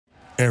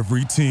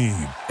Every team,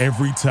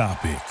 every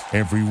topic,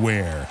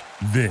 everywhere.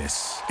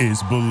 This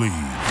is Believe.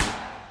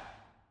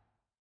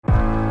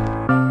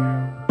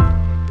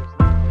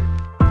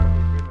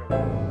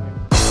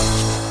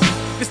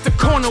 It's the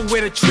corner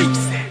where the treats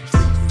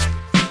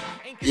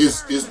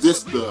Is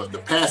this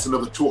the passing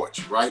of the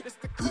torch, right?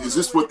 Is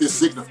this what this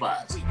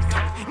signifies?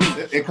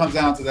 It comes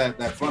down to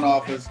that front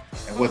office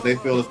and what they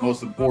feel is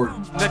most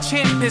important. The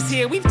champ is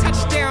here. We've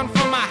touched down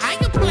from a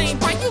higher plane.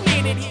 Why you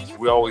landed here?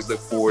 We always look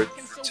forward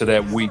to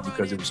that week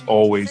because it was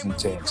always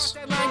intense.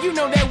 You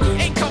know that we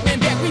ain't coming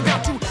back. We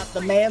about to.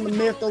 The man, the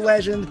myth, the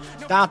legend,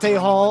 Dante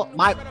Hall.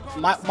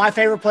 My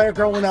favorite player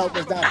growing up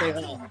was Dante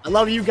Hall. I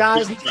love you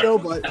guys in the show,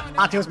 but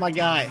Dante was my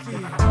guy.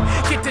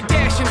 Get to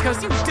dashing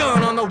because you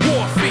done on the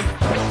warfare.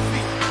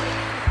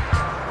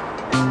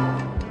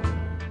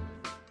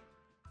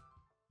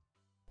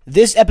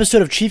 This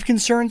episode of Chief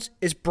Concerns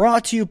is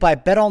brought to you by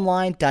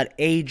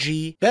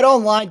betonline.ag.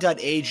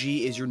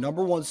 Betonline.ag is your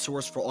number one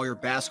source for all your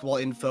basketball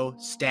info,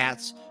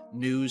 stats,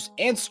 news,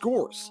 and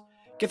scores.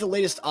 Get the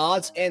latest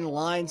odds and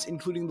lines,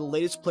 including the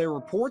latest player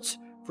reports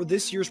for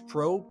this year's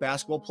pro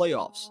basketball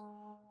playoffs.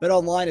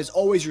 BetOnline is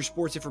always your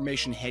sports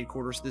information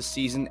headquarters this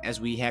season, as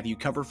we have you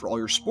covered for all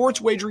your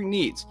sports wagering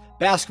needs.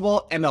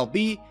 Basketball,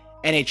 MLB,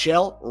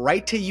 NHL,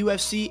 right to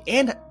UFC,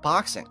 and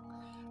boxing.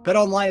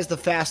 BetOnline is the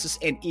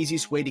fastest and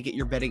easiest way to get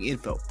your betting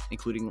info,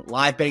 including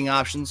live betting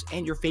options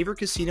and your favorite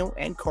casino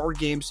and card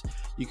games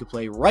you can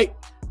play right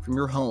from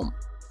your home.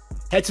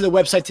 Head to the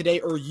website today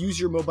or use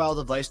your mobile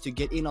device to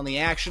get in on the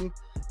action.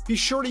 Be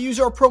sure to use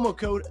our promo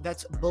code,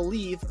 that's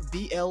BELIEVE,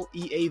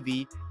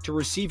 B-L-E-A-V, to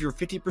receive your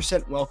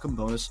 50% welcome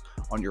bonus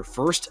on your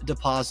first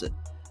deposit.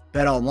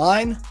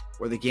 BetOnline,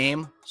 where the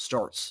game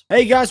starts.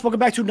 Hey guys, welcome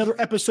back to another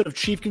episode of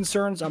Chief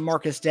Concerns. I'm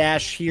Marcus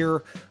Dash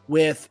here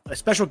with a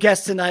special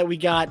guest tonight. We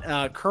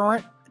got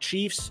current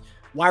Chiefs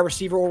wide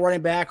receiver or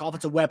running back,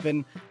 offensive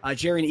weapon,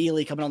 Jerrion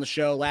Ealy coming on the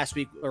show. Last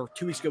week or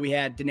 2 weeks ago, we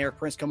had Deneric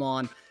Prince come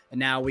on, and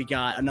now we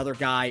got another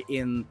guy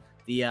in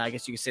the, I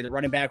guess you could say, the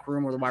running back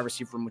room or the wide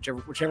receiver room,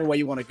 whichever way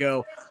you want to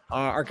go.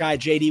 Our guy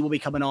JD will be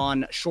coming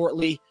on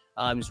shortly.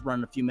 He's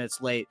running a few minutes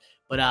late.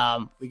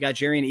 But we got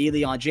Jerrion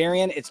Ealy on.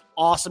 Jerrion, it's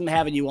awesome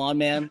having you on,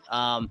 man.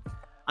 I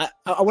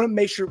want to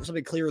make sure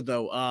something clear,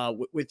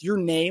 though, with your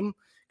name,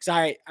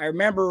 because I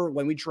remember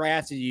when we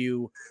drafted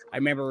you, I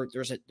remember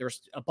there's a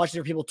bunch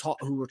of different people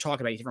who were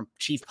talking about you, different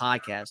Chief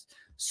podcasts.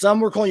 Some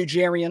were calling you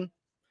Jerrion.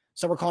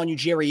 Some were calling you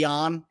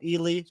Jerrion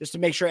Ealy, just to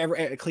make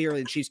sure clear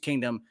in Chiefs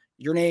Kingdom.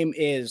 Your name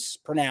is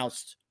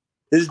pronounced.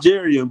 It's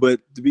Jerrion,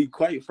 but to be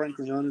quite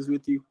frankly honest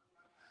with you,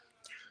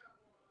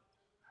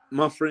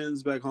 my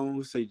friends back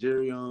home say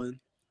Jerrion,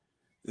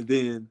 and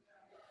then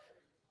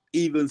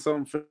even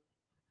some friends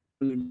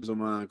of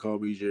mine call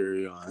me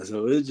Jerrion.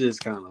 So it's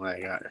just kind of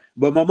like, all right.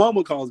 But my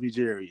mama calls me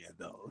Jerrion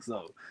though.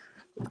 So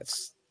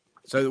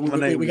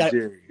we got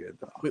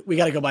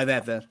to go by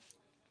that then.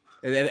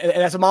 And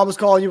that's what mom was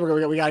calling you.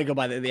 We got to go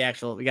by the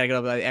actual. We got to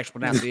go by the actual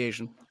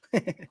pronunciation.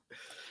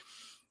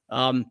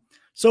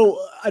 So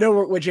I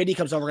know when JD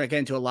comes on, we're gonna get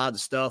into a lot of the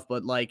stuff,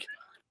 but like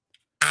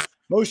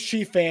most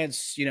Chief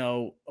fans, you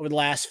know, over the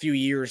last few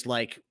years,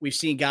 like we've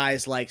seen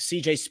guys like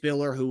CJ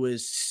Spiller, who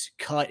was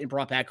cut and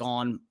brought back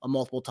on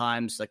multiple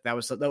times. Like that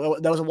was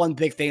one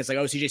big thing. It's like,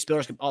 oh, CJ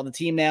Spiller's on the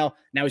team now.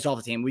 Now he's off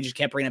the team. We just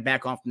kept bringing him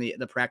back on from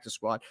the practice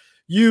squad.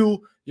 You're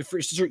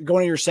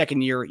going into your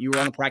second year. You were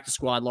on the practice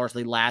squad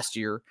largely last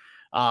year,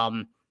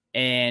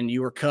 and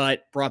you were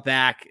cut, brought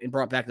back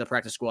to the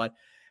practice squad.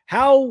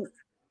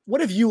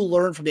 What have you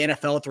learned from the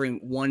NFL during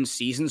one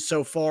season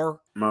so far?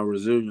 My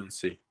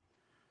resiliency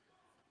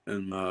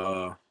and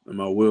my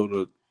will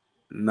to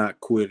not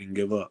quit and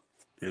give up,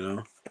 you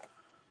know,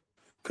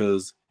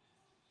 because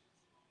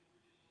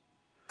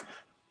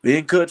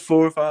being cut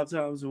 4 or 5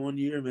 times in 1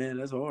 year, man,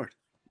 that's hard.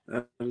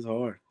 That is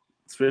hard,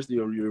 especially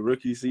over your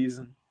rookie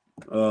season,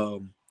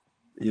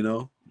 you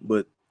know.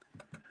 But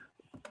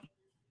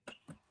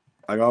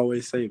like I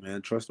always say,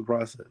 man, trust the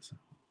process.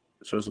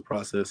 Trust the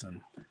process,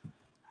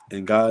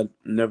 and God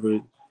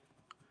never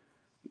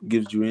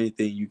gives you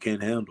anything you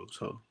can't handle.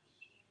 So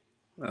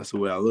that's the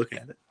way I look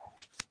at it.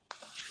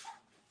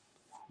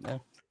 Yeah,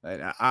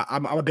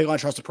 I'm a big on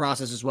trust the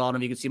process as well. I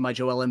don't know if you can see my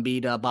Joel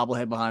Embiid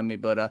bobblehead behind me,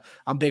 but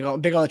I'm big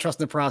on the trust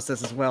in the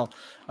process as well.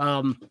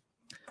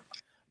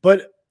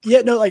 But yeah,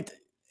 no, like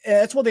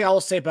that's one thing I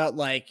will say about,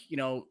 like, you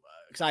know,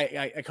 because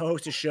I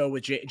co-host a show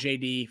with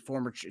JD,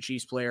 former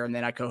Chiefs player, and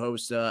then I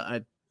co-host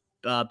a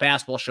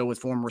basketball show with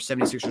former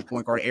 76ers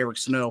point guard Eric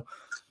Snow.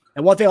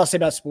 And one thing I'll say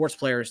about sports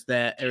players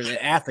or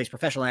athletes,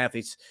 professional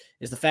athletes,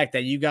 is the fact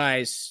that you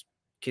guys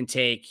can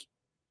take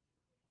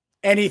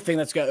anything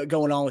that's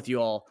going on with you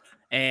all,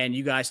 and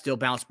you guys still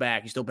bounce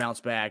back. You still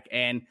bounce back.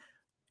 And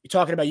you're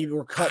talking about you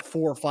were cut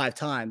 4 or 5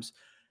 times.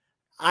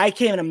 I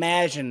can't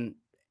imagine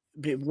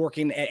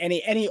working at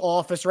any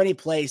office or any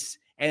place,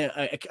 and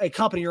a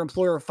company or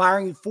employer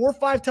firing you 4 or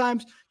 5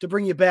 times to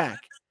bring you back.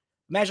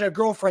 Imagine a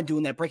girlfriend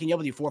doing that, breaking up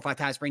with you 4 or 5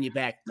 times, bring you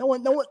back. No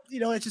one, you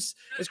know, it's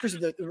crazy.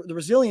 The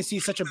resiliency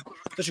is such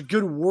a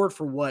good word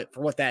for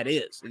what that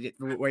is,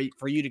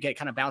 for you to get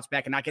kind of bounce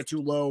back and not get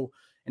too low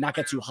and not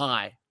get too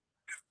high.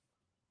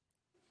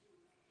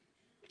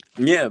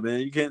 Yeah,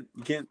 man, you can't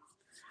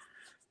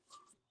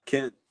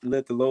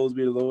let the lows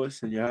be the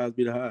lowest and your highs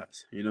be the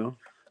highs.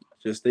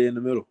 Just stay in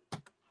the middle.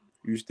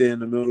 You stay in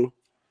the middle,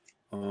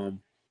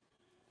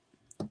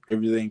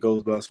 everything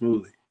goes by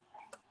smoothly.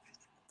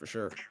 For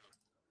sure.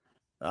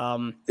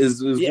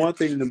 It's one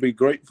thing to be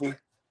grateful,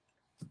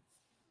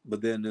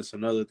 but then it's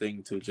another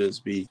thing to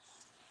just be.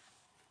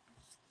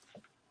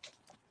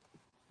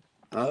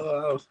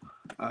 I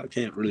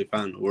can't really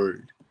find the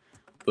word,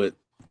 but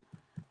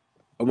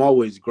I'm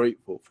always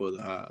grateful for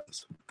the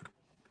highs.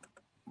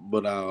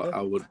 But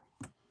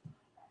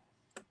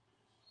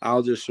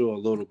I'll just show a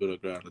little bit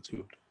of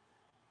gratitude.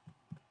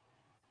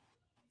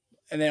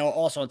 And then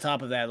also on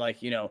top of that,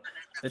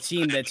 the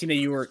team that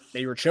you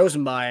were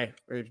chosen by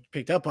or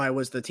picked up by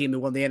was the team that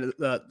won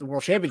the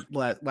world championship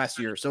last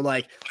year. So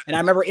and I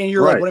remember in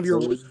your one of your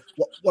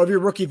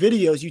rookie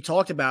videos, you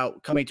talked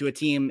about coming to a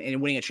team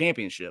and winning a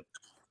championship.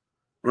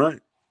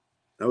 Right,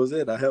 that was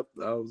it. I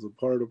was a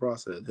part of the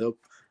process.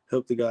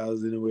 Help the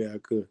guys any way I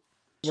could.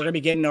 We're gonna be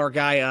getting our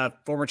guy,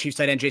 former Chiefs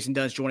tight end Jason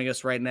Dunn, joining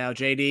us right now.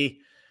 JD,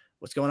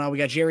 what's going on? We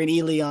got Jerrion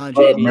Ealy on.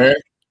 JD, man.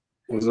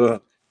 What's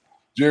up?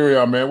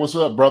 Jerrion, man, what's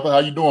up, brother? How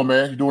you doing,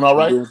 man? You doing all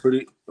right?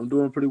 I'm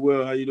doing pretty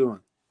well. How you doing?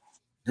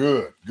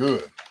 Good.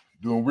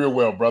 Doing real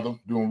well, brother.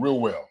 Doing real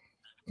well.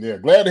 Yeah,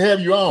 glad to have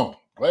you on.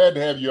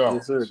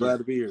 Yes, sir. Glad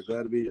to be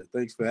here.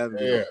 Thanks for having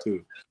me on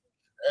too.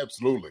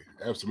 Absolutely.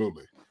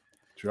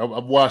 Sure.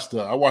 I've watched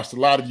a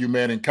lot of you,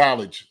 man, in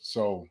college.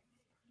 So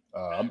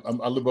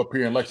I live up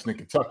here in Lexington,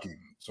 Kentucky.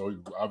 So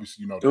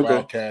obviously, the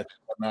Wildcats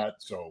and whatnot.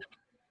 So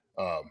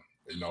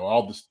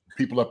all the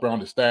people up around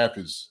the staff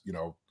is,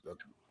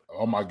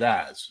 all my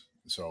guys.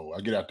 So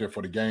I get out there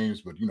for the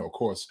games, but of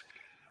course,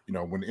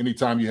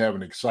 anytime you have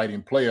an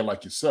exciting player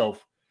like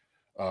yourself,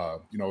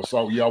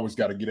 so you always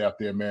got to get out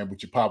there, man,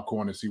 with your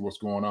popcorn and see what's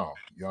going on.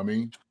 You know what I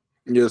mean?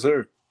 Yes,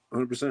 sir.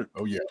 100%.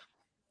 Oh yeah.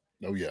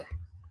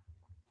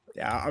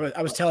 Yeah,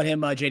 I was telling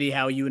him, JD,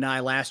 how you and I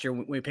last year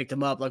when we picked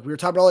him up, we were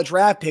talking about all the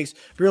draft picks.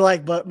 We were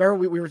like, but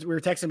remember we were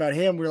texting about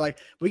him. We were like,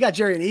 we got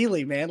Jerrion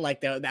Ealy, man.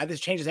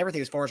 This changes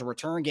everything as far as a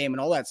return game and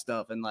all that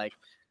stuff. And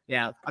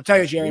yeah, I'll tell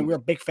you, Jerrion, we're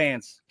big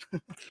fans.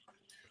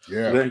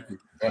 Yeah, thank you.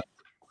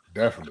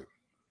 Definitely.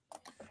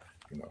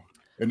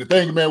 And the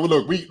thing, man,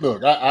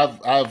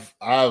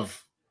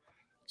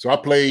 I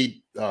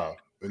played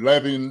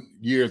 11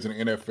 years in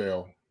the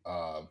NFL.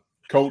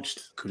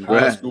 Coached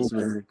Congrats, high school.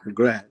 man.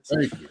 Congrats.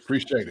 Thank you.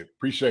 Appreciate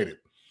it.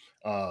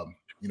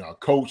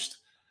 Coached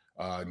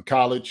in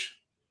college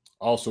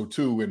also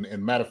too.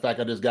 And matter of fact,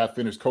 I just got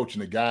finished coaching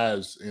the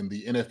guys in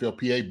the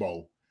NFLPA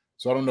Bowl.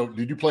 So I don't know.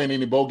 Did you play in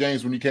any bowl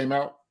games when you came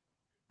out?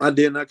 I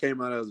did. I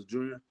came out as a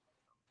junior.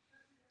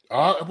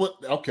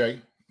 Okay.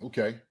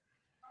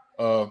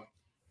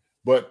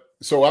 But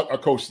so I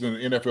coached in the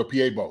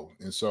NFLPA Bowl.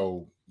 And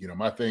so,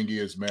 my thing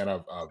is, man,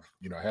 I've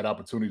had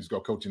opportunities to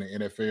go coach in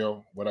the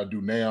NFL. What I do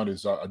now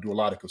is I do a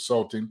lot of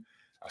consulting.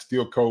 I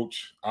still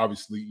coach,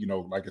 obviously,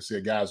 like I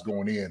said, guys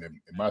going in. And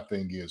my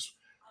thing is,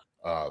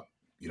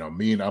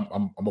 me and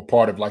I'm a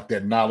part of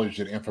that knowledge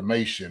and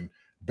information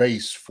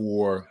base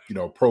for,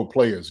 pro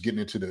players getting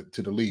into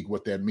the league,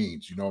 what that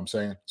means. You know what I'm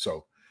saying?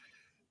 So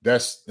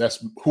that's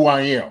who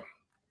I am.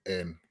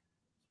 And,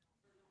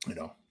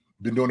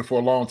 been doing it for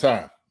a long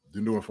time.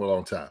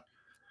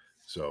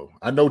 So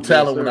I know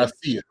talent when I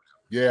see it.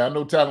 Yeah, I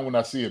know talent when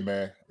I see it,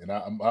 man. And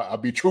I'll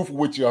be truthful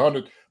with you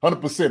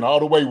 100% all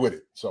the way with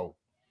it. So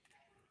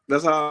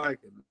that's how I like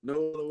it.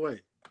 No other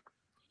way.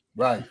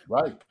 Right.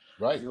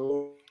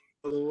 No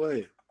other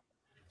way.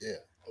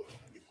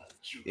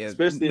 Yeah.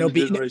 Especially in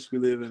the generation we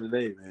live in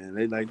today, man.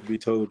 They like to be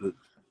told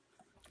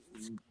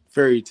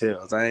fairy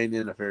tales. I ain't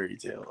into fairy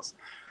tales.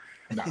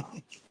 Nah.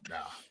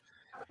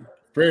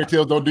 Fairy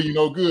tales don't do you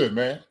no good,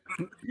 man.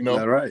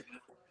 That's right.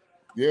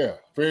 Yeah,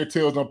 fairy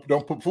tales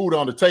don't put food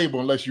on the table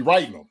unless you're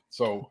writing them.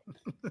 So,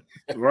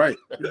 right.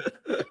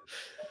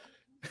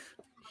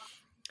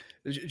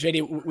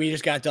 JD, we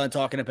just got done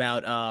talking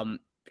about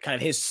kind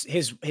of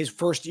his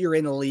first year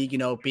in the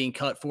league. Being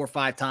cut 4 or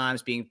 5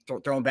 times, being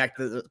thrown back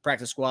to the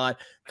practice squad,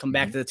 come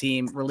back to the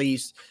team,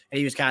 released, and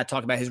he was kind of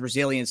talking about his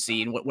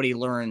resiliency and what he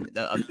learned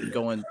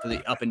going through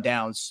the up and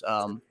downs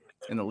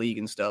in the league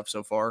and stuff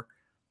so far.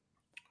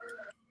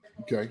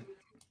 Okay.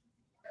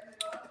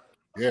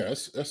 Yeah,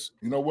 that's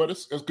you know what?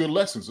 It's good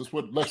lessons. That's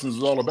what lessons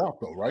is all about,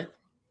 though, right?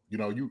 You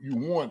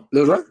want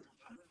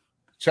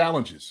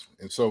challenges,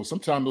 and so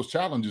sometimes those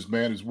challenges,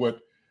 man, is what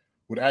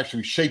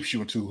actually shapes you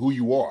into who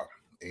you are.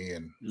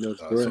 And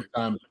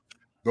sometimes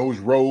those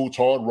roads,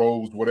 hard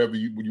roads, whatever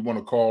you want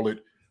to call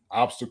it,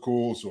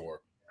 obstacles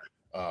or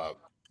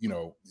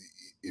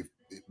if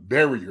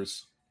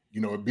barriers,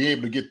 be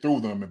able to get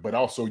through them, but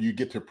also you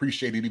get to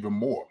appreciate it even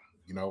more.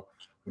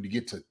 When you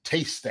get to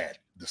taste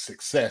the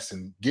success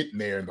and getting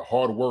there and the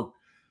hard work,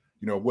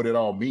 what it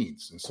all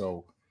means. And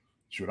so,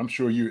 I'm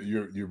sure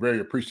you're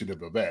very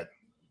appreciative of that,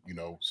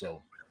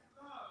 so,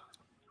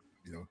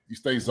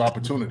 these things are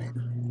opportunity.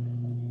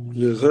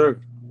 Yes,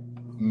 sir.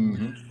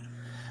 Mm-hmm.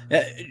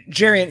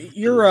 Jerrion,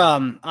 you're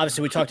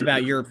obviously we talked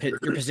about your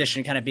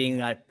position kind of being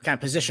kind of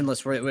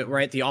positionless,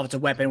 right? The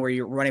offensive weapon where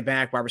you're running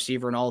back, wide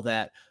receiver, and all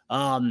that.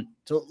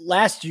 So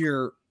last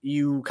year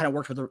you kind of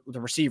worked with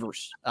the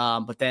receivers,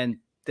 but then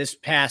this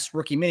past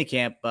rookie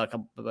minicamp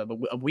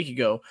a week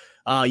ago,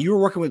 you were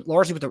working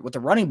largely with the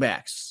running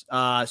backs.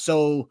 I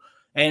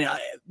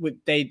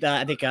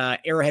think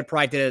Arrowhead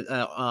probably did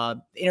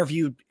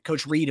interviewed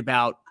Coach Reed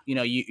about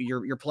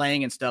you're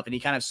playing and stuff, and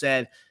he kind of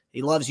said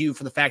he loves you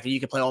for the fact that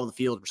you can play all over the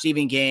field,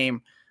 receiving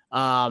game,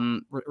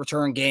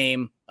 return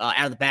game,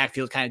 out of the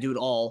backfield, kind of do it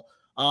all.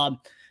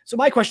 So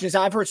my question is,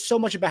 I've heard so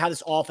much about how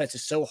this offense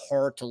is so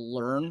hard to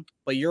learn,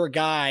 but you're a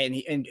guy,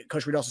 and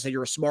Coach Reed also said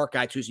you're a smart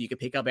guy too, so you can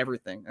pick up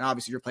everything. And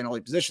obviously, you're playing all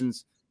these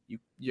positions.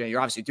 You're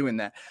obviously doing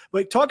that.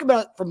 But talk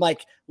about from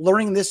like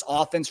learning this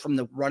offense from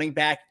the running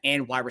back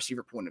and wide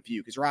receiver point of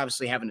view, because you're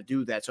obviously having to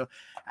do that. So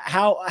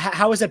how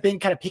has that been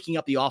kind of picking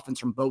up the offense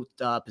from both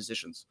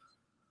positions?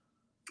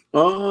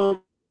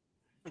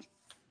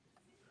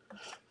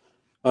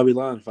 I'll be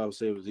lying if I would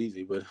say it was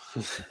easy, but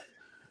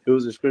it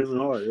was extremely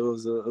hard. It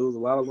was a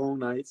lot of long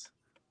nights.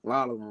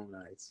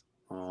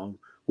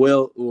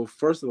 Well,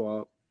 first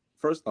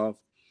off,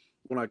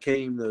 when I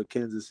came to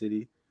Kansas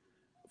City,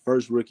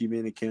 first rookie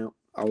mini camp,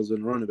 I was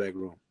in the running back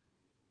room.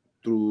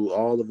 Through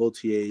all of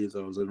OTAs,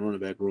 I was in the running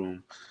back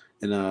room,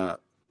 and I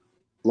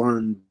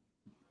learned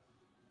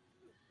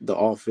the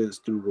offense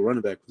through the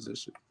running back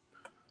position.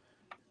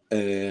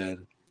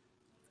 And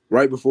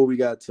right before we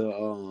got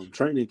to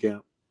training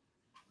camp,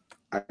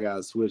 I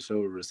got switched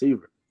over to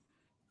receiver.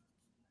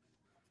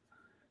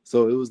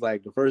 So it was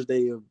like the first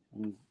day of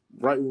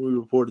right when we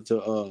reported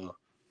to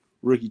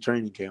rookie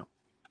training camp,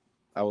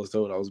 I was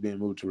told I was being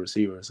moved to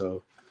receiver.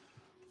 So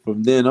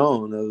from then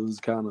on, it was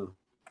kind of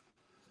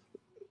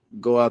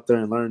go out there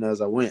and learn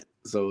as I went.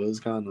 So it was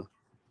kind of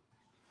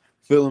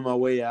feeling my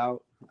way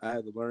out. I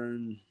had to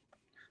learn.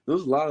 There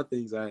was a lot of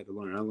things I had to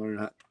learn. I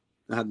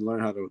had to learn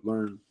how to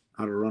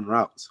run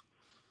routes.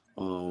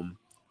 Learn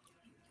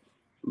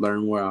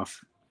where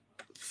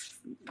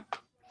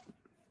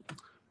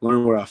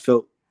I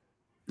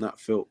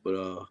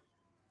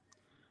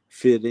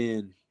fit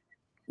in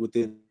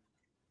within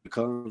the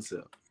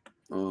concept.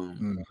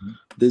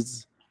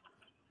 This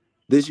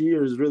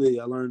year is really,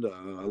 I learned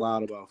a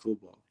lot about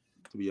football,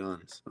 to be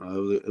honest.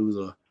 It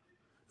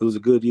was a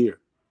good year,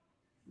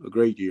 a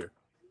great year.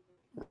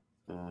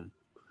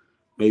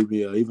 Made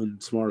me an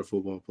even smarter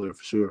football player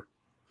for sure.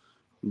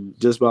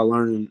 Just by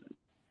learning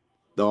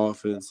the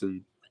offense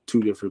in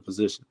two different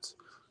positions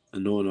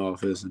and knowing the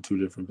offense in two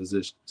different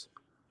positions.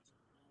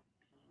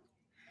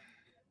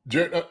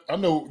 Jared, I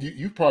know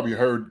you've probably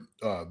heard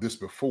this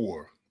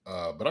before,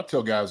 but I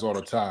tell guys all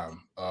the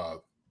time,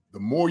 the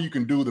more you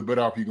can do, the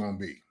better off you're going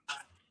to be,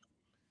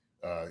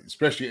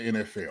 especially in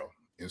NFL.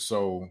 And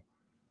so,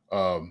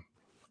 when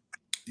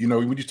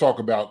you talk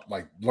about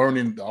like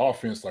learning the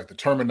offense, like the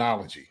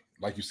terminology,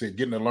 like you said,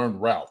 getting to learn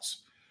routes,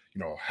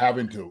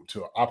 having to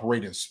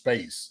operate in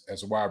space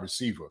as a wide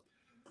receiver.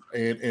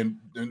 And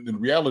the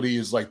reality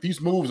is like these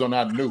moves are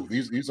not new.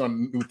 These are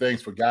new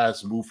things for guys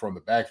to move from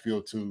the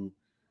backfield to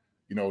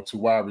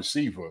wide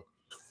receiver.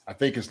 I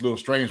think it's a little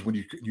strange when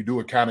you do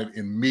it kind of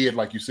in mid,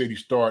 like you said, you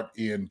start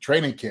in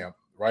training camp,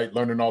 right?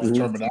 Learning all the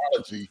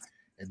terminology,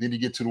 and then you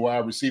get to the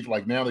wide receiver.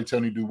 Like now they're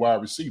telling you to do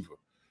wide receiver.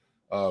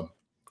 And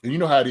you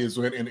know how it is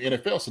in the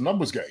NFL, it's a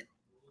numbers game.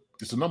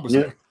 It's a numbers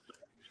game.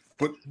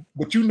 But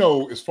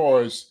as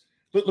far as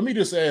let me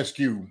just ask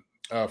you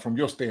from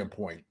your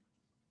standpoint,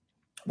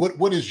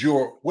 what is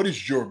your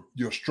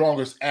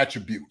strongest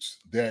attributes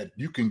that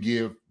you can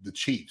give the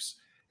Chiefs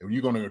and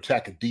you're going to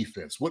attack a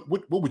defense? What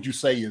would you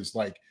say is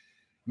like,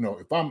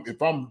 if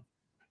I'm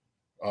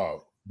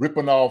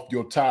ripping off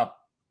your top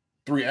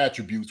 3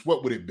 attributes,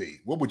 what would it be?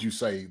 What would you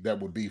say that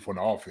would be for an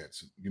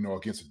offense,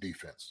 against a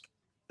defense?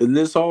 In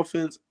this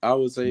offense, I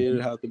would say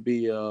it'd have to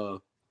be the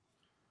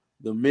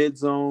mid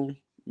zone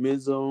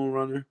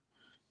runner,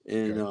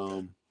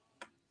 and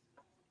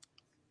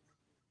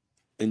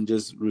and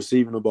just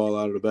receiving the ball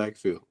out of the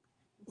backfield,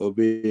 or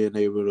being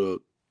able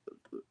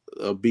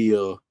to be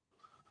a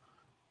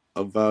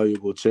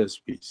valuable chess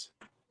piece.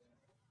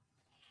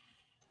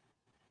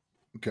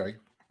 Okay.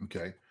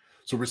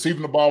 So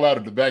receiving the ball out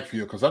of the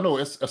backfield, because I know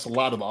that's a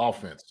lot of the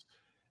offense,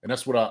 and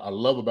that's what I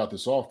love about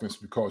this offense,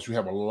 because you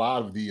have a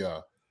lot of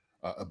the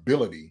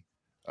ability,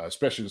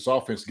 especially this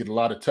offense, to get a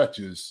lot of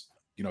touches,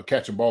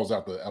 catching balls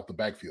out the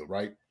backfield,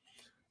 right?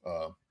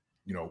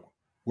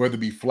 Whether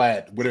it be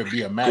flat, whether it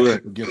be a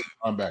matchup against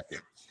a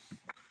linebacker,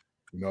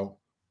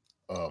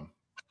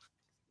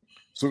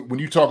 So when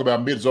you talk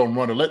about mid-zone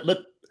runner, let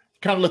the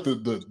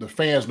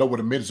fans know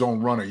what a mid-zone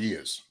runner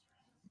is,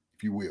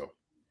 if you will.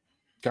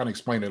 Kind of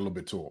explain that a little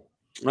bit to them.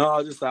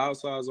 No, just the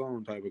outside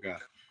zone type of guy.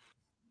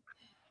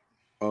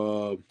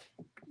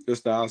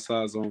 Just the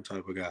outside zone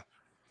type of guy.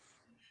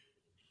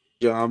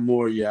 Yeah, I'm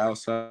more your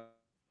outside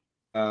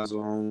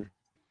zone,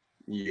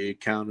 your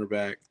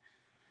counterback.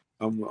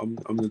 I'm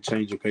the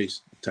change of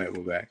pace type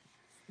of back.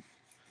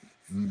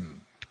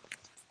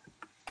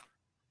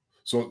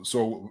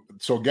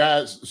 So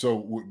guys,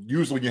 so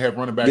usually you have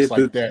running backs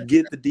like that.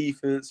 Get the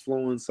defense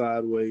flowing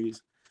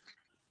sideways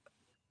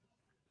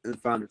and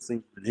find a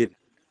seam and hit it.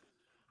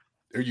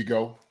 There you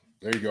go.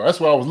 That's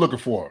what I was looking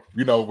for.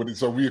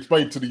 So we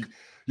explained to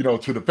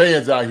the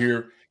fans out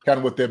here kind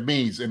of what that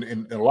means,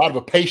 and a lot of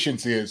the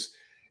patience is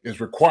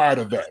required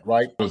of that,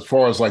 right? As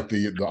far as like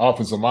the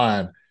offensive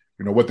line,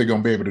 what they're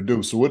going to be able to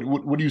do. So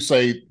what do you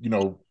say?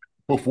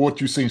 For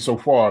what you've seen so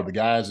far, the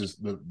guys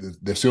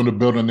they're still in the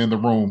building, in the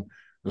room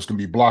that's going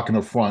to be blocking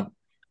up front.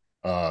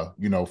 For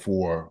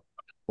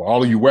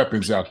all of you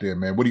weapons out there,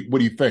 man. What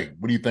do you think?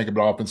 What do you think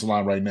about the offensive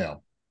line right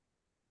now?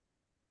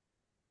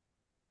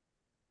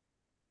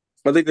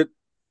 I think that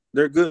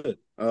they're good.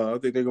 I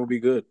think they're going to be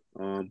good.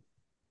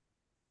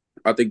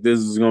 I think this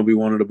is going to be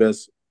one of the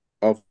best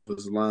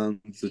offensive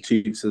lines the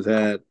Chiefs has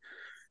had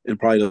in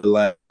probably the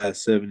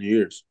last 7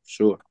 years.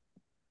 Sure.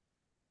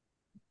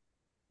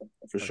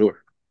 For sure.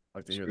 I'd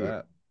like to hear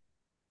that.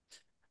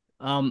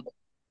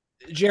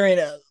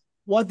 Jerrion,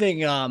 one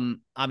thing,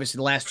 obviously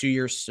the last 2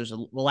 years,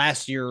 the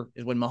last year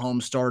is when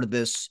Mahomes started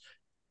this,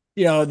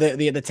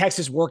 the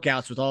Texas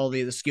workouts with all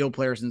the skill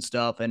players and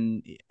stuff.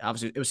 And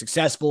obviously it was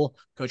successful.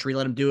 Coach Reed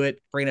let him do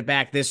it, bringing it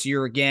back this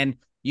year again.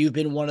 You've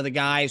been one of the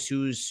guys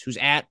who's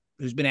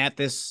been at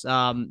this,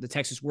 the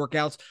Texas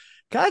workouts.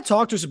 Kind of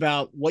talk to us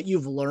about what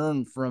you've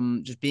learned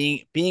from just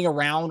being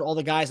around all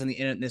the guys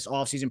in this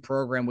offseason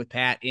program with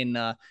Pat in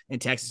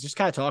Texas. Just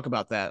kind of talk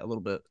about that a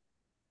little bit.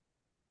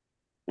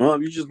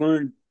 You just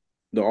learn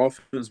the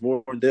offense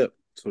more in depth,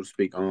 so to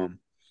speak.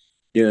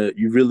 You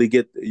really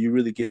get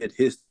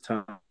his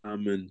time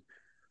and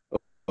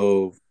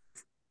of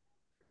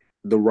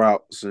the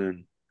routes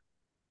and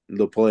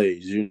the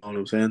plays. You know what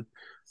I'm saying?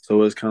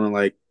 So it's kind of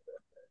like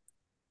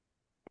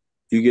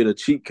you get a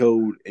cheat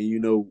code and you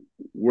know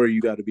where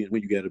you got to be and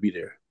when you got to be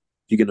there.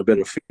 You get a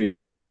better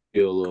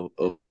feel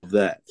of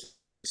that.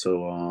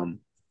 So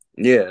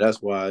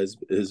that's why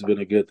it's been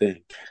a good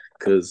thing,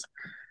 because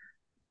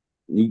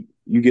you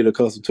get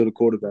accustomed to the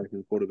quarterback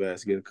and the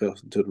quarterbacks get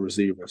accustomed to the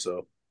receiver.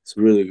 So it's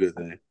a really good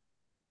thing.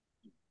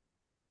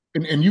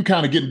 And you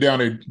kind of getting down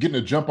there, getting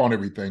a jump on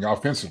everything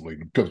offensively,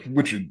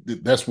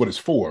 that's what it's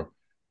for.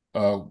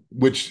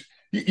 Which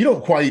you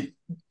don't quite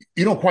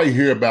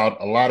hear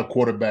about a lot of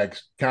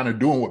quarterbacks kind of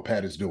doing what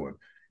Pat is doing.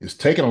 Is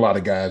taking a lot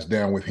of guys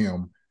down with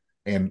him,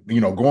 and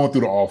going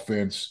through the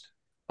offense,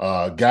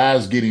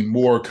 guys getting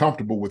more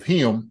comfortable with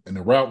him and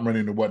the route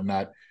running and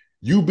whatnot.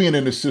 You being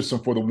in the system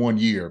for the 1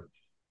 year,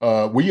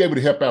 were you able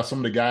to help out some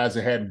of the guys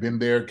that hadn't been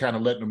there, kind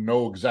of letting them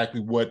know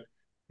exactly what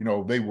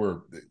they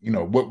were,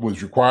 what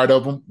was required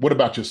of them? What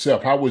about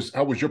yourself? How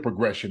was your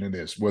progression in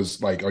this?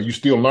 Are you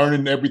still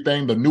learning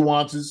everything, the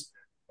nuances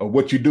of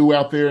what you do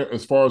out there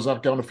as far as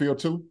out on the field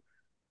too?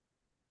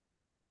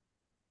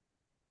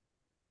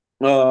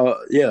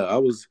 Yeah,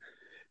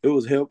 it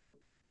was help,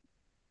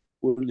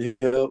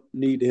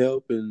 need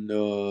help,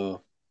 and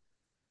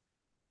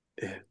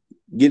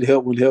get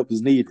help when help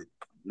is needed,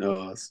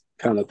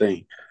 kind of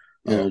thing.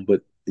 Yeah.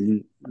 But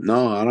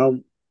no, I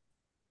don't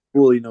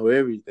fully know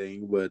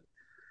everything, but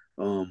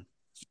I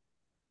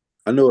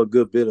know a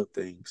good bit of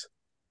things.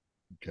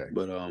 Okay.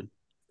 But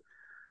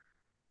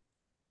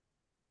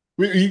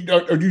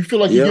do you feel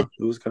like it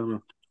was kind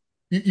of.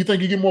 You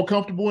think you get more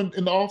comfortable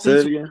in the offense? Say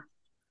it again.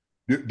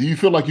 Do you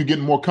feel like you're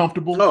getting more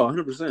comfortable? Oh,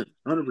 100%.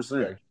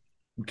 100%.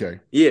 Okay.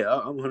 Yeah,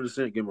 I'm 100%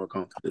 getting more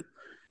comfortable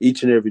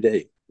each and every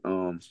day.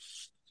 What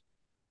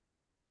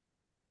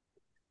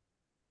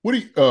do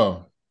you,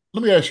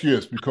 let me ask you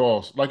this,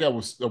 because like I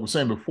was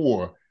saying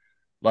before,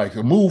 like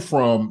a move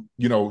from,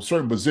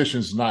 certain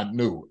positions is not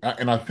new.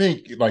 And I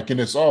think like in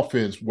this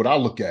offense, what I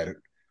look at it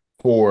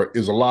for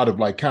is a lot of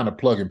like kind of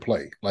plug and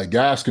play. Like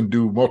guys can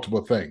do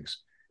multiple things.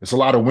 It's a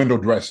lot of window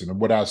dressing of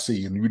what I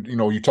see. And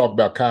you talk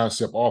about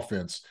concept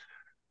offense.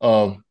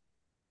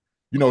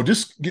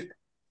 Just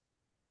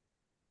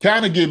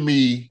kind of give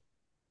me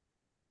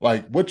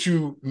like what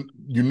you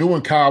knew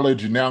in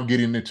college and now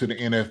getting into the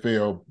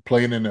NFL,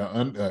 playing in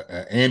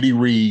Andy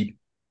Reid,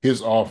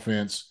 his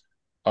offense.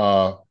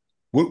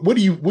 What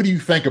do you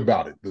think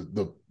about it?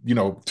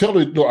 Tell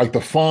it like the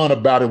fun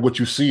about it, what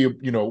you see,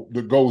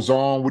 that goes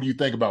on. What do you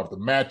think about the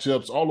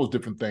matchups, all those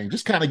different things?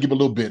 Just kind of give a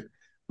little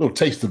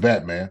taste of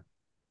that, man.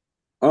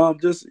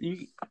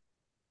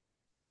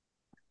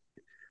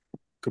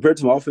 Compared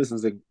to the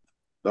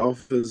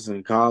offense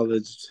in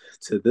college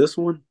to this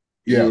one,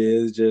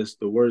 it's just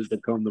the words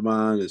that come to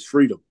mind is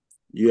freedom.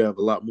 You have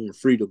a lot more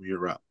freedom in your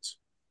routes.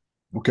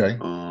 Okay.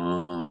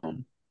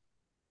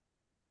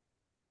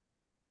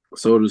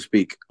 So to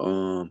speak.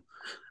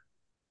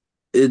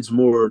 It's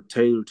more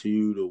tailored to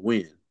you to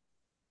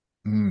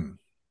win.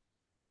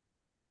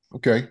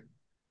 Okay.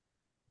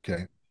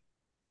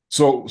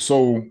 So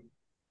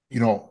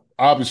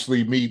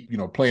obviously me,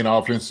 playing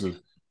offensive,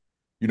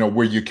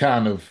 where you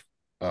kind of,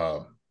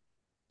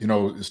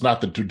 it's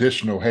not the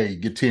traditional, hey,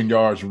 get 10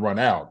 yards and run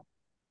out.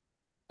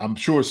 I'm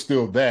sure it's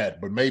still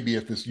that, but maybe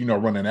if it's,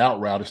 running out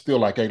route, it's still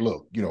like, hey,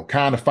 look,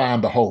 kind of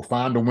find the hole,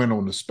 find the window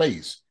in the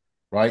space,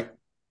 right?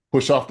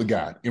 Push off the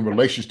guy in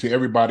relation to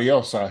everybody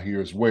else out here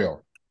as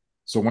well.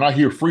 So when I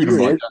hear freedom,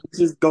 Yeah, like it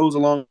just goes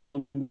along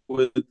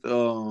with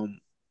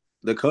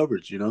the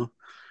coverage.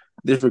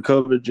 Different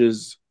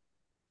coverages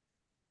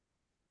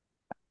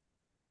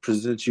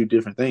present you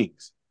different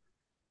things,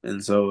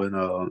 and so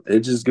it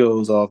just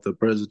goes off the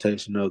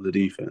presentation of the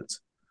defense.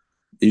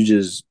 You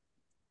just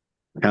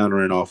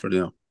countering off of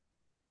them.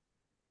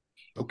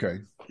 okay.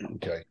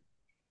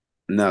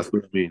 And that's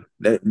what I mean.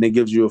 And it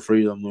gives you a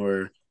freedom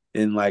where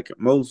in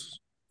most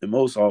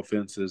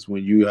offenses,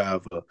 when you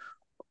have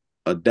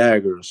a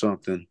dagger or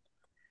something,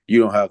 you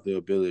don't have the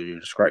ability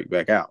to strike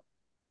back out.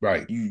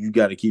 Right. You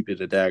got to keep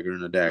it a dagger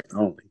and a dagger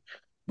only.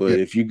 But Yeah.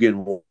 if you get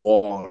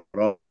walled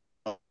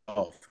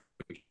off,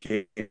 you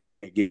can't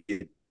get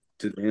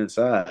to the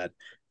inside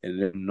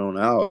and then on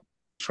out,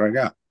 strike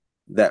out.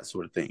 That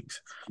sort of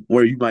things.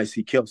 Where you might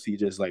see Kelsey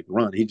just like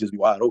run, he just be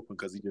wide open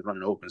because he just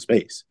running open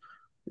space.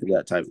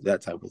 That type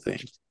of thing.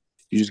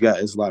 It's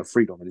a lot of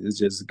freedom, and it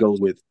just goes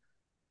with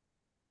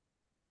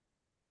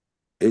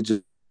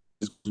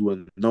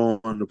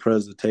knowing the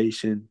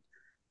presentation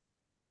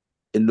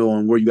and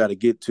knowing where you got to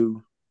get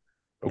to,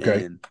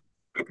 Okay. and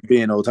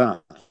being on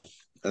time.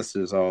 That's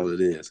just all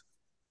it is.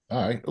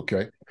 All right.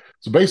 Okay.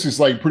 So basically, it's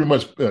like pretty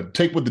much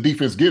take what the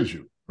defense gives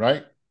you,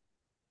 right?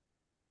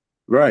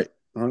 Right,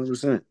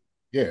 100%.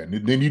 Yeah,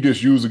 and then you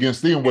just use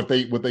against them what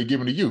they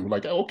giving to you.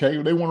 Like, okay,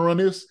 they want to run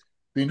this,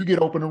 then you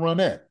get open and run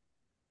that.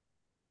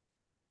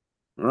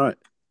 Right.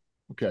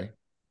 Okay.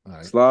 All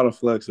right. It's a lot of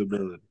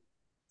flexibility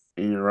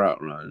in your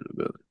route running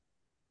ability.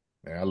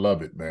 Man, I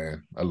love it,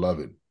 man. I love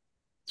it.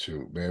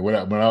 Shoot, man. When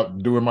I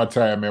during my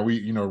time, man,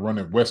 we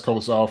running West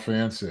Coast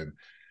offense, and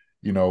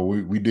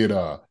we did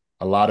a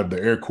lot of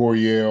the Air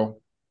Coryell.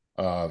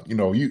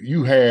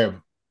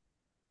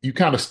 You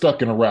kind of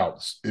stuck in the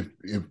routes,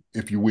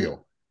 if you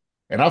will.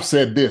 And I've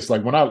said this,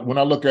 like when I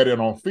look at it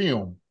on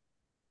film,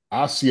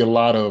 I see a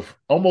lot of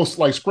almost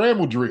like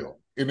scramble drill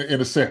in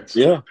a sense.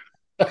 Yeah.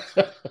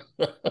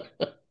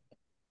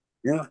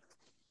 Yeah.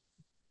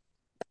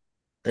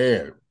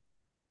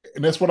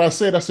 And that's what I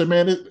said. I said,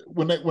 man,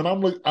 when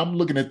I'm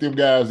looking at them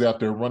guys out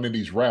there running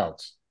these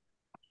routes,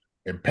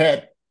 and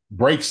Pat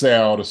breaks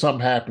out or something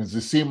happens,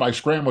 it seemed like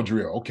scramble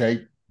drill.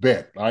 Okay,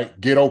 bet, all right,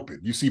 get open.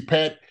 You see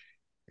Pat,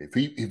 if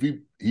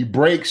he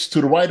breaks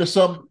to the right or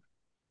something,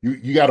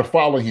 you got to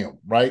follow him,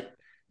 right?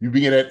 You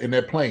be in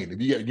that plane.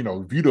 If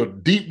you the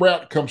deep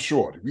route, come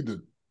short. If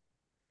you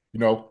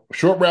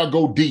short route,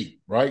 go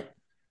deep, right?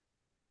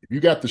 If you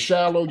got the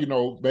shallow,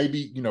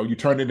 maybe you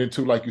turn it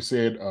into, like you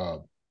said,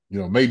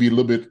 maybe a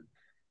little bit,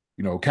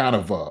 kind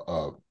of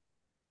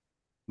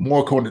more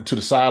according to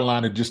the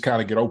sideline and just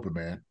kind of get open,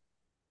 man.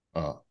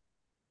 But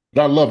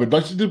I love it.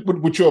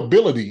 With your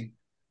ability,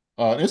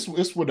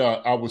 it's what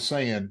I was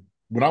saying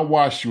when I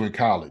watched you in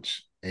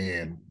college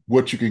and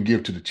what you can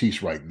give to the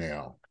Chiefs right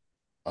now.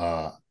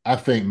 I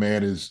think,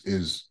 man,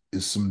 is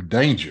some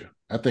danger.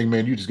 I think,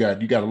 man, you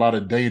got a lot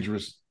of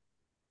dangerous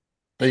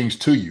things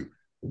to you.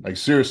 Like,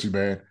 seriously,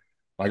 man.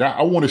 Like,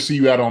 I want to see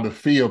you out on the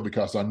field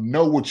because I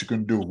know what you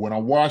can do. When I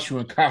watched you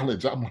in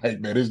college, I'm like,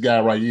 man, this guy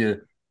right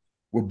here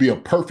would be a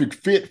perfect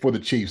fit for the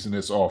Chiefs in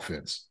this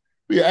offense.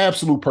 Be an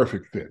absolute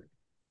perfect fit.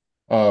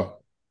 And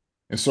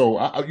so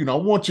I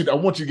want you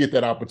to get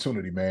that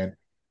opportunity, man.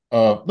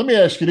 Let me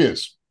ask you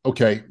this.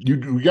 Okay,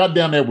 you got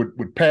down there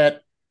with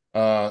Pat.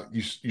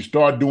 You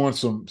start doing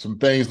some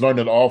things,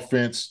 learning the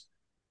offense.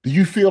 Do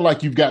you feel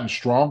like you've gotten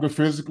stronger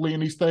physically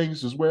in these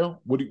things as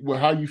well?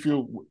 How you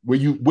feel where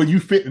you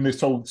fit in this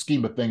whole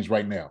scheme of things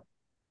right now?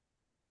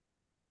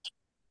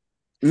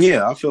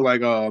 Yeah, I feel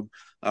like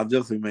I've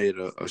definitely made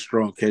a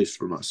strong case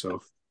for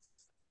myself.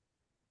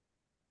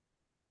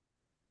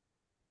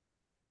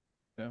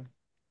 Yeah.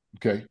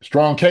 Okay,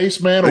 strong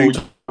case, man. Are Or you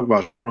talking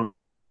about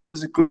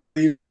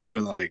physically,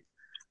 or like?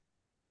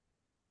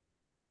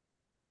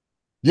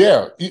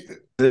 Yeah.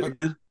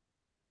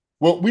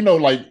 Well, we know,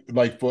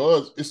 like for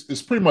us,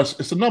 it's pretty much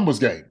it's a numbers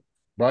game,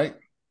 right?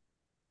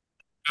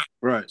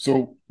 Right.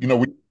 So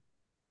when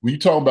you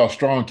talk about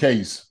strong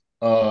case,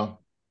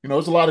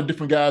 there's a lot of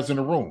different guys in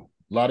the room,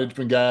 a lot of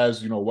different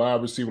guys,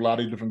 wide receiver, a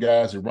lot of different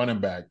guys at running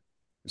back.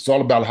 It's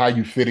all about how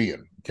you fit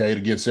in, okay,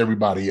 against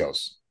everybody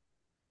else.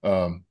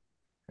 And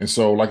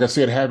so, like I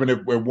said, having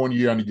it 1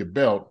 year under your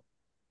belt,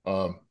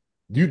 do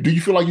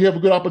you feel like you have a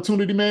good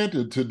opportunity,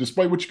 man, to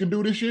display what you can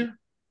do this year?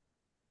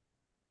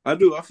 I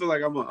do. I feel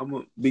like I'm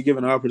gonna be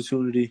given an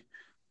opportunity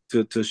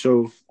to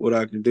show what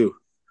I can do,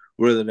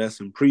 whether that's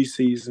in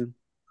preseason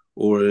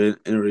or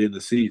in the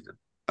season.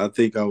 I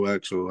think I will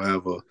actually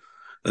have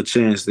a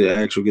chance to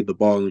actually get the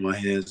ball in my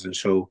hands and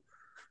show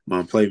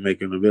my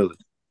playmaking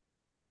ability.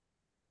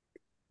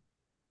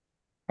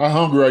 How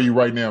hungry are you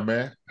right now,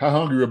 man? How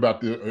hungry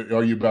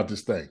are you about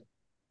this thing?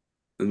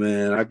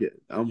 Man,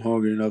 I'm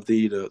hungry enough to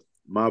eat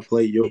my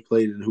plate, your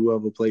plate, and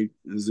whoever plate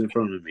is in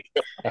front of me.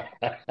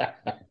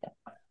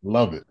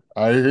 Love it.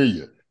 I hear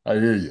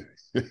you.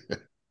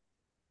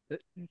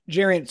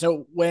 Jerrion,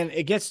 so when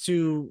it gets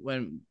to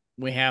when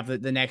we have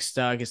the next,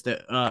 I guess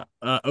the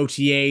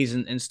OTAs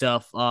and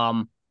stuff,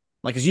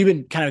 like, cause you've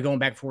been kind of going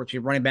back and forth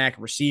to running back,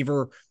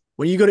 receiver.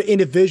 When you go to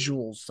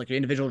individuals, like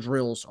individual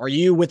drills, are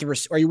you working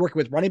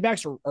with running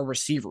backs or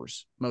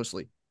receivers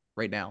mostly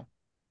right now?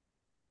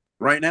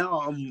 Right now,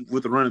 I'm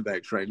with the running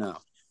backs right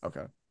now.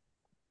 Okay.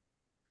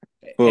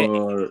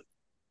 For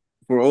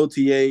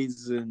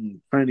OTAs and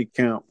training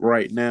camp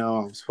right now,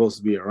 I'm supposed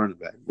to be a running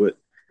back, but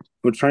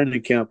for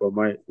training camp, I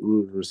might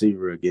move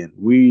receiver again.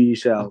 We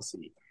shall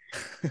see.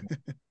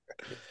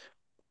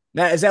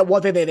 Now, is that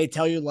one thing they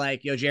tell you,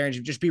 like,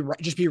 Jerrion, just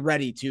be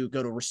ready to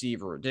go to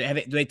receiver? Do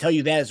they tell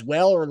you that as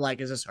well, or like,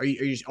 are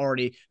you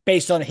already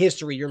based on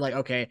history? You're like,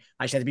 okay,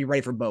 I just have to be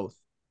ready for both.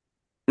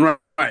 Right,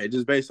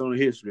 just based on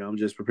the history, I'm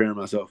just preparing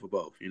myself for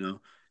both. You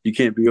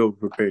can't be over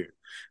prepared.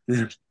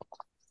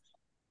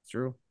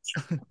 True.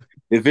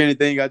 If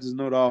anything, I just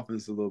know the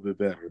offense a little bit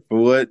better. For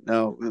what?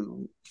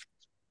 No,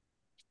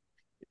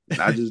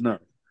 I just know.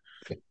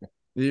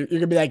 You're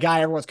gonna be that guy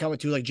everyone's coming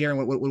to, like,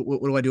 Jerrion, what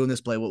do I do in this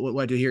play? What do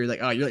I do here? You're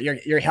like, oh,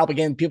 you're helping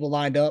getting people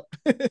lined up.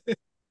 That's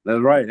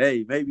right.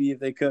 Hey, maybe if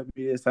they cut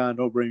me this time,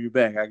 don't bring me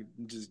back. I can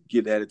just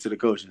get added to the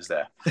coaching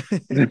staff.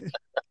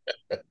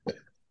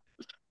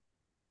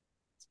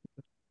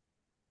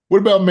 What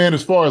about, man,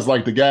 as far as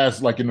like the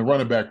guys like in the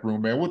running back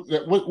room, man?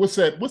 What's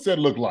that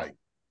look like?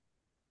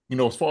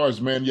 As far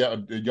as, man,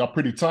 y'all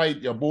pretty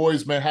tight, y'all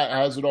boys, man.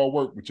 How's it all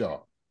work with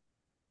y'all?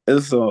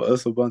 It's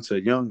a bunch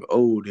of young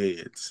old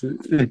heads.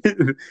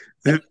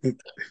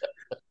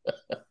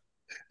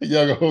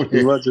 Young old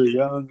heads. A bunch of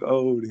young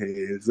old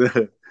heads.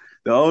 The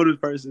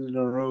oldest person in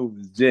the room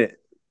is Jet.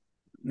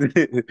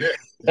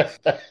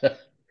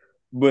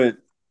 But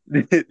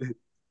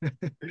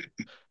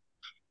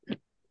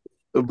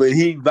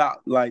he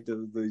about like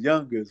the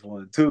youngest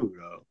one too,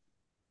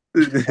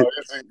 though.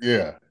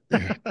 Yeah.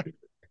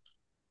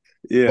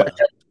 Yeah.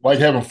 Like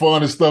having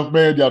fun and stuff,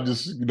 man. Y'all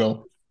just,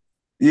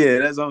 Yeah,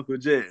 that's Uncle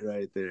Jet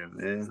right there,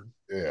 man.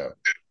 Yeah.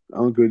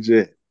 Uncle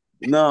Jet.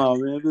 No,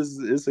 man,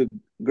 it's a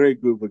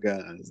great group of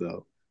guys,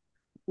 though.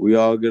 We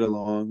all get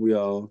along. We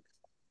all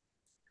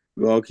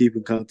keep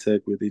in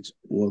contact with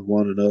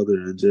one another,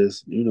 and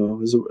just,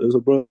 it's a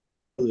brotherhood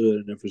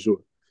in there for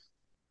sure.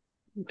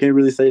 Can't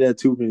really say that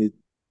too many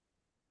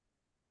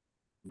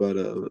about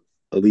a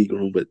league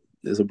room, but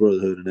there's a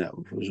brotherhood in that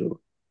one for sure.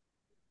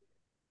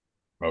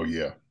 Oh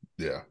yeah,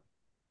 yeah.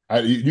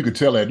 You could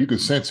tell that. You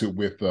could sense it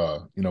with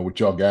with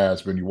y'all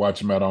guys when you watch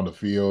them out on the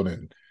field,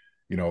 and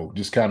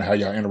just kind of how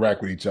y'all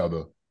interact with each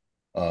other.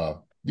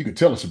 You could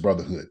tell it's a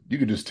brotherhood. You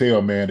could just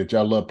tell, man, that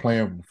y'all love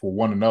playing for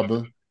one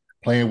another,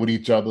 playing with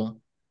each other.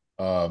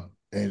 And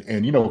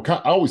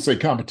I always say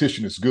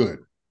competition is good.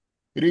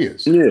 It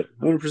is. Yeah,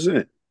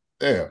 100%.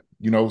 Yeah.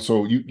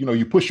 So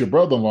you push your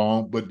brother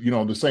along, but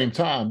at the same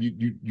time,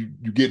 you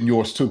getting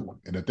yours too.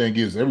 And the thing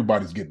is,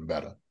 everybody's getting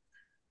better.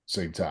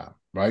 Same time,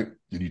 right?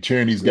 And you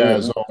cheering these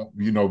guys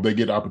on, they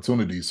get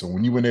opportunities. So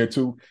when you in there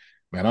too,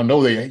 man, I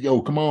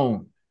know come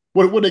on.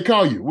 What they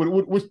call you?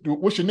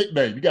 What's your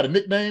nickname? You got a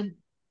nickname?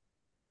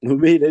 With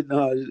me,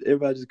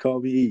 everybody just call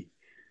me E.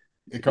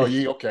 They call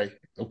you E?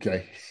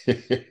 Okay.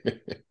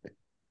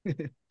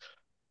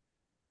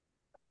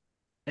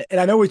 And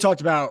I know we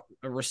talked about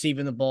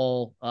receiving the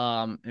ball,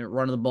 and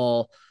running the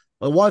ball,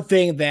 but one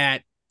thing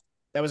that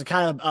was a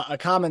kind of a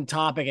common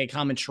topic, a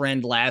common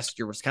trend last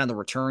year was kind of the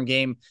return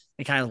game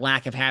and kind of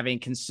lack of having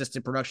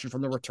consistent production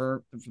from the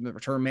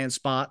return man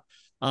spot.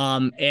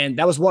 And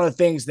that was one of the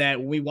things that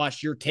when we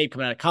watched your tape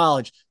coming out of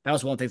college, that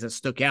was one of the things that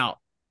stuck out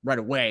right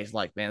away. It's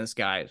like, man, this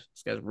guy's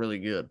really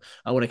good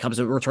when it comes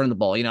to returning the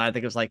ball. I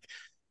think it was like,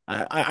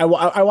 I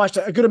watched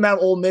a good amount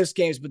of Ole Miss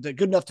games, but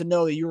good enough to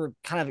know that you were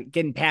kind of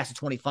getting past the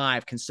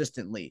 25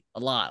 consistently a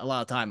lot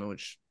of time, in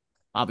which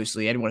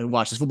obviously anyone who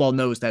watches football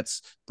knows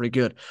that's pretty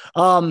good.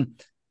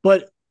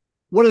 But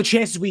what are the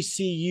chances we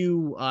see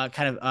you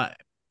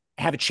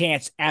have a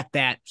chance at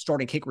that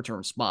starting kick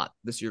return spot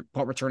this year,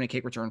 punt return and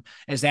kick return?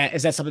 Is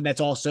that something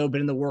that's also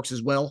been in the works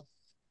as well?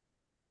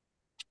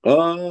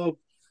 I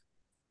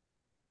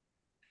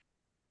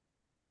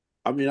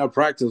mean, I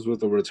practice with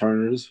the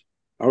returners.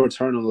 I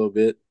return a little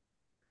bit.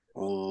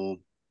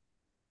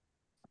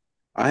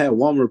 I had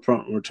one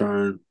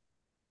return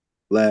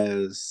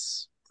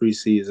last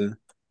preseason.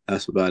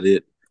 That's about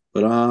it.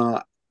 But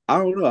I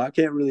don't know. I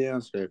can't really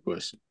answer that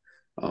question.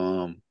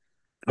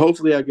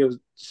 Hopefully I get a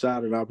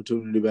shot at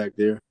opportunity back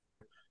there.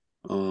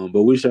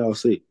 But we shall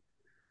see.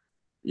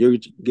 Your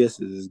guess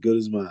is as good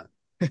as mine.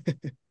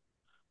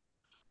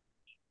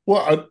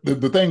 Well,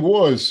 the thing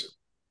was,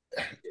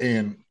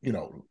 and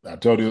I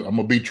told you I'm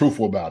gonna be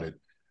truthful about it.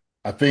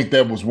 I think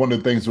that was one of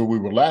the things that we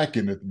were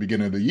lacking at the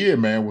beginning of the year,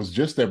 man, was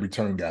just that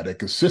return guy, that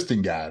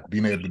consistent guy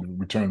being able to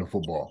return the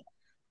football.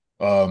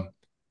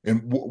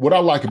 And what I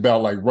like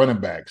about like running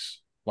backs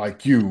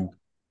like you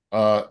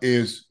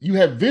is you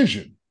have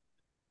vision.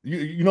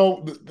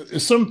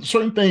 Some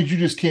certain things you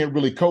just can't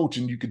really coach,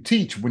 and you can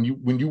teach when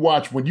you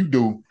watch. When you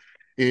do,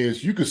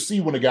 is you can see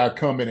when a guy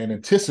come in and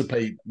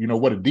anticipate,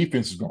 what a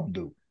defense is going to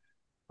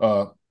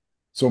do.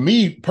 So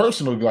me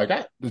personally, like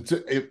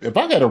if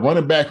I got a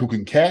running back who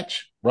can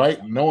catch,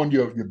 right, knowing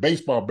your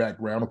baseball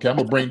background, okay, I'm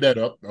gonna bring that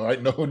up, all right,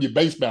 knowing your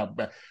baseball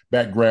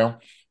background,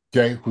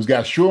 okay, who's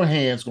got sure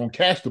hands, gonna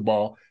catch the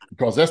ball,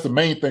 because that's the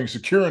main thing,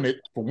 securing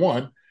it for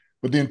one.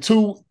 But then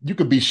two, you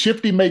could be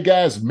shifty, make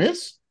guys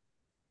miss.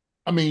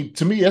 I mean,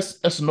 to me,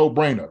 that's a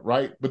no-brainer,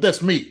 right? But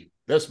that's me.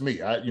 That's me.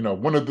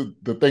 One of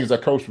the things I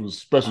coached was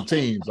special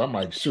teams. I'm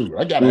like, shoot,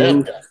 I gotta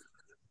have that.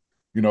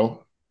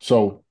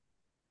 So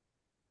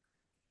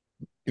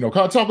kind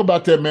of talk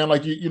about that, man.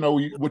 Like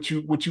what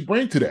you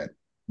bring to that.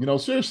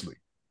 Seriously.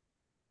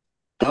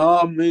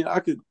 I mean,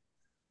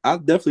 I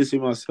definitely see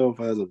myself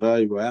as a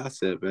valuable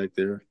asset back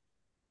there,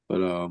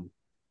 but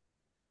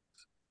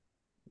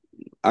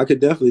I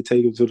could definitely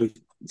take him to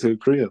the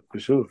crib for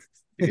sure.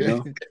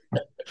 You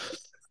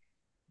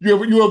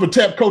ever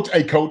tap coach?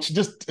 Hey, coach,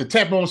 just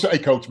tap him on and say, hey,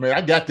 coach, man,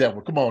 I got that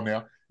one. Come on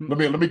now.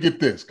 Let me get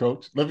this,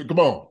 coach. Come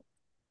on.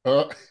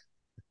 I'm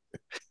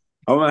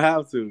gonna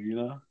have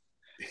to,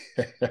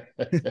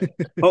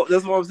 Oh,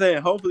 that's what I'm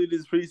saying. Hopefully,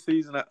 this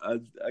preseason,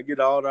 I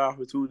get all the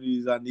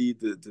opportunities I need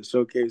to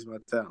showcase my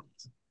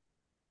talents.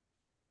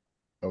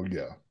 Oh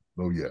yeah.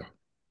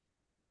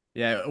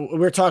 Yeah, we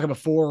were talking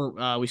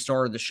before we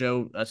started the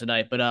show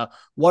tonight, but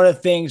one of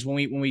the things when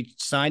we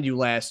signed you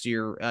last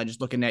year, just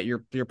looking at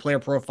your player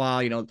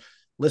profile,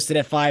 listed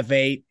at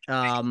 5'8".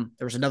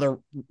 There was another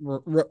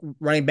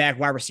running back,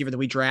 wide receiver that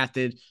we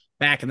drafted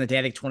back in the day.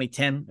 I think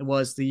 2010 it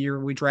was the year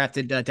we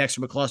drafted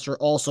Dexter McCluster,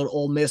 also an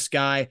Ole Miss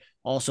guy,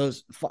 also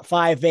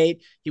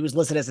 5'8". He was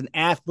listed as an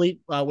athlete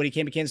when he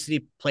came to Kansas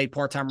City, played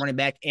part-time running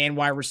back and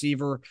wide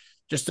receiver.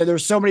 Just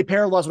there's so many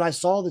parallels. When I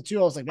saw the two,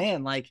 I was like,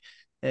 man, like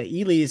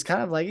Ealy is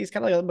kind of like a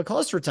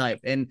McCluster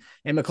type, and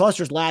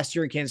McCluster's last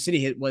year in Kansas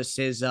City was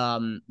his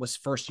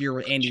first year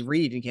with Andy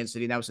Reid in Kansas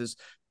City, and that was his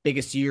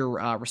biggest year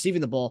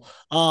receiving the ball.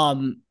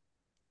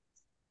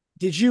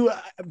 Did you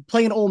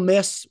play in Ole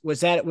Miss? Was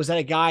that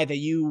a guy that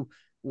you?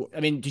 I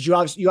mean, did you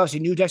obviously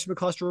knew Dexter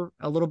McCluster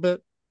a little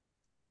bit?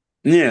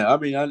 Yeah, I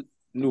mean, I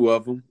knew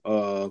of him.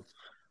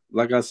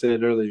 Like I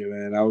said earlier,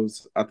 man,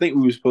 I think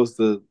we were supposed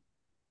to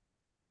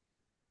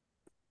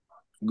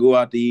go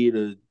out to eat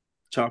or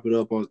chop it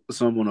up on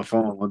the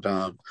phone one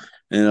time,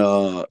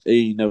 and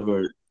it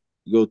never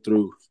go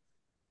through.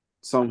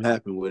 Something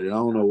happened with it. I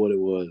don't know what it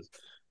was.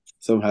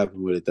 Something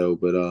happened with it though,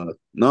 but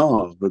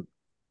no. But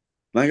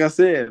like I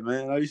said,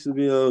 man, I used to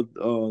be a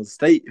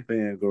State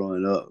fan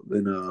growing up,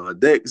 and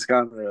Dex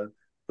kind of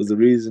was the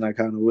reason I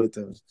kind of went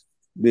to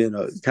being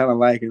kind of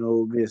liking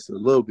Ole Miss a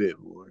little bit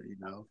more.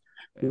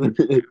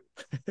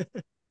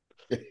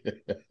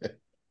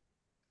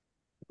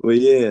 Well,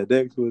 yeah,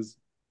 Dex was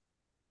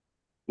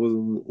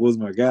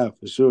my guy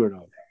for sure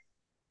though.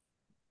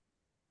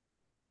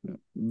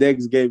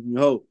 Dex gave me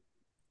hope.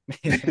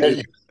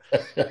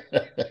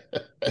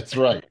 That's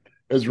right.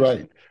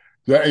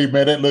 Hey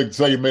man,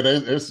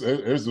 there's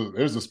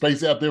a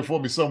space out there for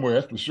me somewhere.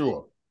 That's for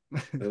sure.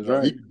 That's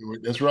right.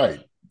 That's right.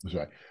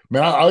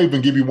 Man, I'll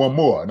even give you one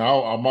more, and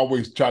I'm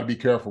always try to be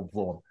careful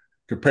for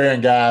comparing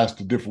guys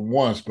to different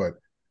ones. But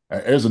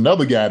there's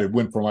another guy that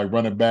went from like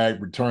running back,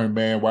 return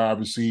man, wide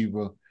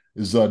receiver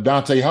is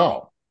Dante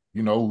Hall.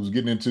 Who's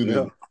getting into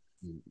the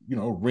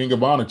Ring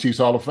of Honor Chiefs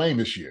Hall of Fame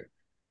this year.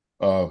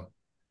 And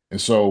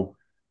so,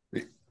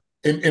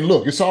 and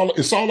look, it's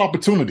all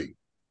opportunity.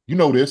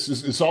 This.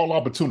 It's all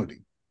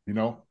opportunity.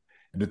 And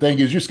the thing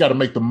is, you just got to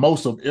make the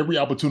most of every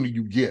opportunity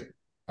you get.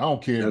 I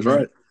don't care. That's man.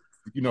 right.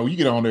 You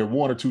get on there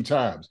one or two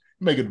times.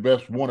 You make it the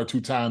best one or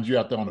two times you're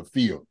out there on the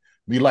field.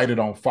 You light it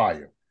on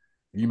fire.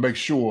 And you make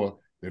sure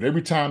that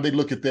every time they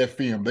look at that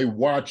film, they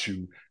watch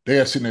you,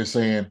 they're sitting there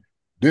saying,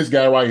 this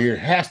guy right here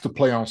has to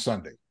play on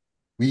Sunday.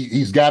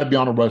 He's got to be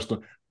on the roster.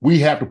 We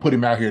have to put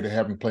him out here to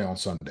have him play on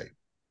Sunday.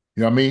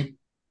 You know what I mean?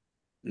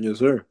 Yes,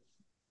 sir.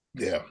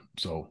 Yeah.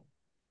 So,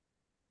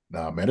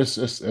 nah, man,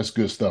 that's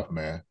good stuff,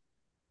 man.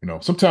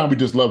 Sometimes we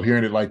just love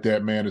hearing it like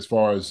that, man, as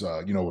far as,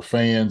 with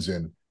fans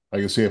and,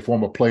 like I said,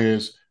 former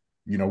players.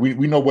 We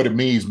know what it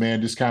means,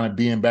 man, just kind of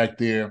being back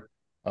there,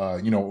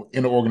 in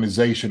the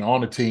organization,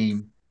 on the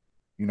team,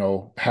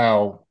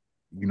 how,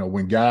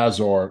 when guys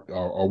are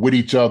with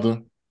each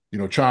other,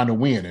 trying to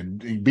win,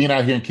 and being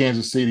out here in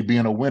Kansas City,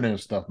 being a winner and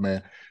stuff,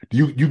 man. Do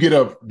you get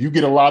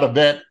a lot of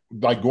that,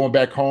 like going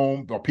back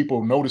home, or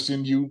people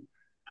noticing you,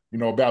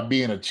 about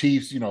being a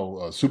Chiefs,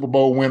 a Super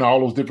Bowl winner, all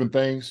those different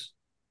things?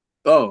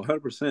 Oh,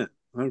 100%.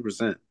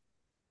 100%.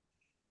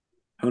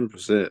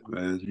 100%,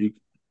 man.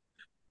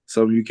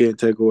 Something you can't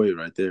take away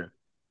right there.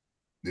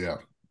 Yeah.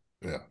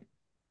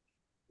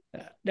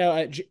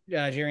 Now,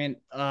 Jerrion,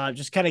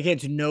 just kind of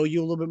getting to know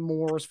you a little bit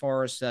more as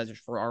far as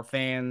just for our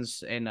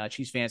fans and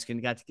Chiefs fans can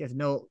get to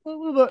know a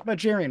little bit about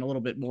Jerrion a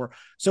little bit more.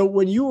 So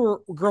when you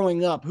were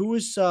growing up, who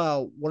was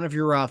one of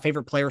your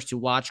favorite players to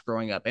watch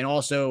growing up? And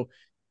also,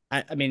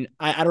 I mean,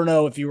 I don't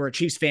know if you were a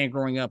Chiefs fan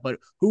growing up, but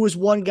who was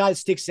one guy that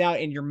sticks out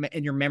in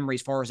your memory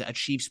as far as a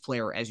Chiefs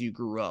player as you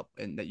grew up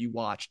and that you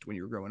watched when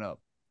you were growing up?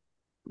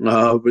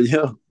 But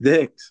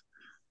Dex.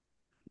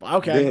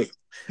 Okay.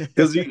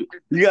 Because you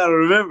got to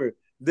remember,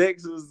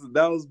 Dex I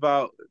was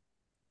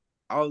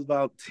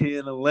about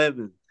 10,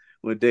 11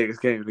 when Dex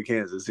came to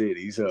Kansas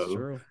City.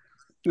 So,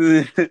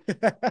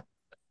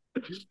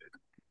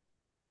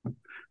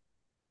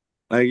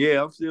 like,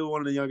 yeah, I'm still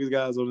one of the youngest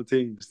guys on the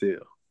team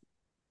still.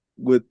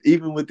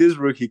 even with this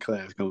rookie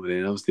class coming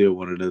in, I'm still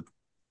one of the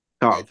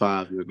top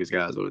 5 youngest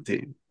guys on the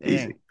team.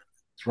 Easy.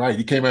 That's right.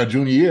 He came out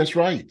junior year. That's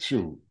right.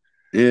 Shoot.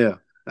 Yeah.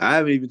 I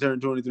haven't even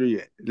turned 23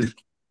 yet.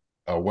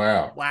 Oh,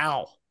 wow.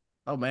 Wow.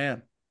 Oh,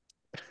 man.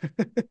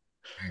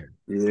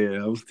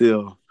 Yeah, I'm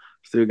still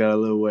got a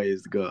little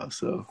ways to go.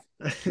 So,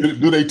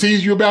 do they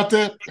tease you about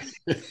that?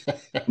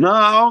 no,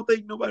 I don't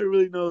think nobody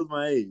really knows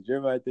my age.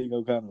 Everybody think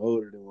I'm kind of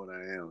older than what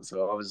I am.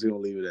 So I'm just gonna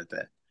leave it at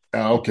that.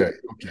 Oh, okay.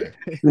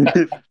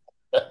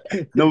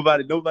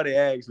 Nobody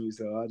asked me,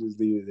 so I'll just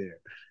leave it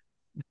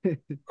there.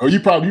 Oh, you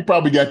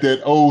probably got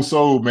that old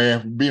soul,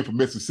 man, from being from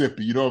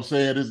Mississippi. You know what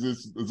I'm saying?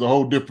 It's a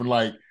whole different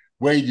like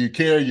way you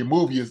carry, you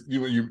move,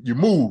 you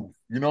move.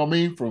 You know what I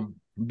mean? From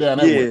down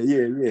that way.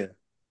 Yeah.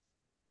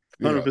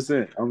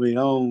 100%. I mean,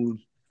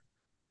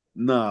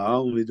 I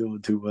don't be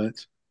doing too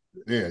much.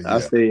 Yeah. I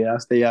stay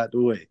out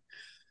the way.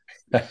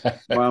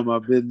 Mind my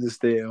business,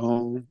 stay at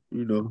home.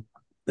 You know,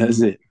 that's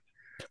it.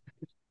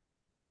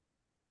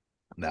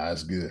 Nah,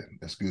 that's good.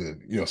 That's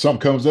good. You know,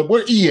 something comes up.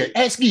 Where E at?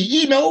 Ask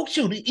E. E know,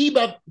 shoot, E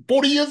about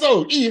 40 years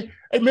old. E,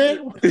 hey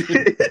man.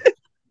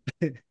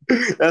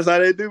 That's how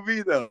they do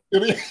me though.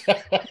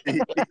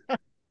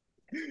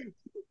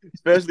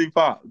 Especially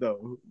Pop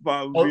though.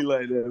 Pop would be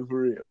like that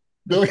for real.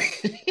 You're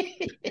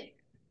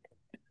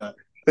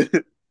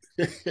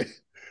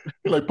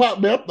like, Pop,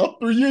 man, I'm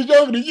 3 years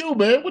younger than you,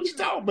 man. What you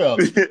talking about?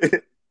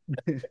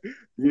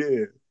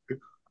 Yeah.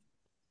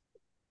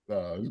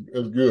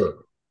 That's good.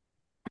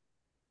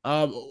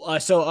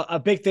 So a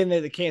big thing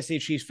that the Kansas City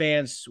Chiefs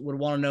fans would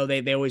want to know,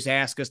 they always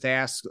ask us to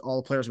ask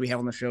all the players we have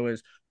on the show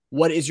is,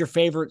 what is your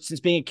favorite,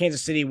 since being in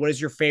Kansas City, what is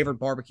your favorite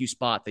barbecue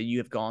spot that you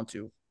have gone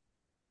to?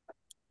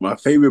 My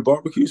favorite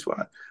barbecue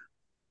spot?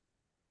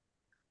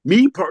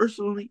 Me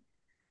personally,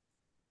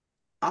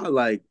 I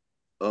like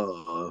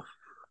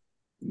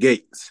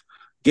Gates.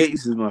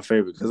 Gates is my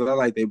favorite because I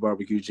like their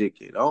barbecue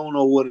chicken. I don't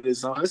know what it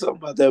is. It's something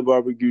about that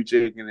barbecue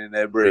chicken and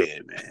that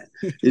bread, man.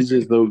 It's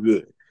just so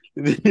good.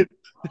 You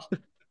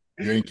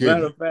ain't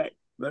kidding.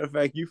 Matter of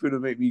fact, you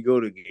finna make me go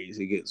to Gates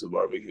and get some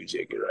barbecue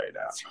chicken right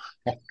now.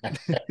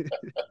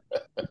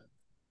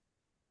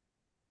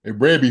 Hey,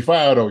 bread be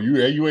fire though.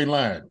 You ain't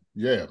lying.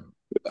 Yeah.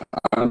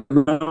 I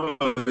know.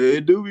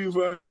 It do be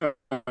fire.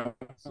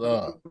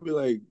 I'll be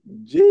like,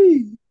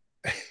 gee.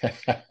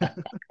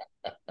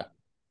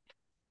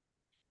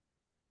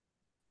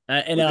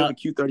 And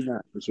Q39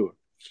 for sure.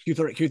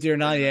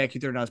 Q39, yeah,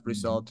 Q39 is pretty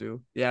solid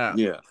too. Yeah.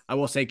 I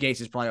will say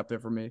Gates is probably up there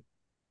for me.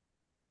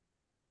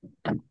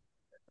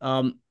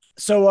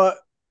 So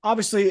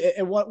obviously,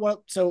 and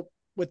so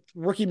with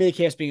rookie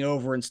minicamps being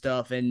over and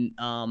stuff, and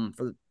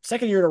for the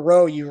second year in a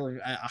row, you were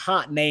a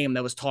hot name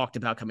that was talked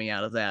about coming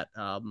out of that.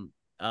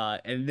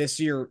 And this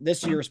year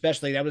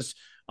especially, that was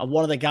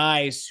one of the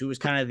guys who was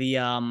kind of the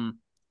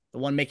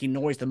one making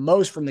noise the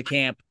most from the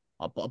camp.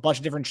 A bunch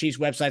of different Chiefs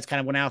websites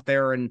kind of went out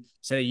there and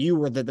said that you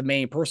were the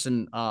main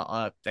person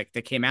that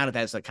came out of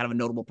that as a kind of a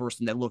notable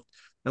person that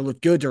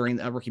looked good during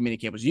the rookie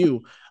minicamp was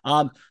you.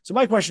 So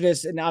my question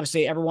is, and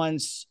obviously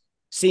everyone's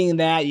seeing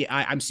that.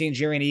 I'm seeing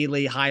Jerrion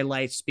Ealy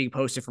highlights being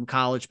posted from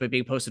college, but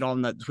being posted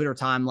on the Twitter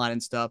timeline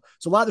and stuff.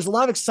 So there's a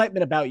lot of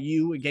excitement about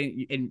you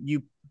and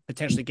you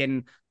potentially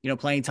getting,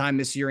 playing time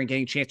this year and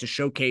getting a chance to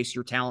showcase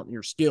your talent and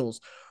your skills.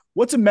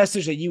 What's a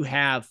message that you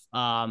have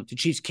to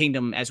Chiefs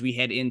Kingdom as we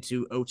head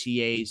into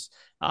OTAs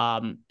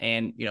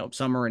and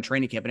summer and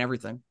training camp and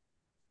everything?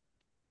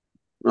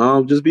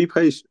 Just be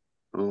patient.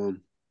 Calm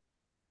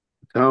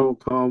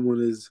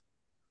when it's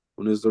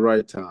the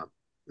right time,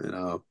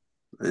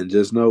 and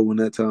just know when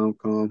that time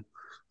comes,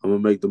 I'm gonna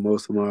make the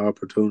most of my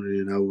opportunity,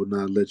 and I will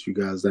not let you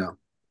guys down.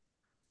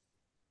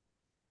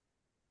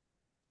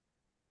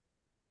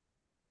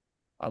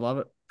 I love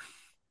it.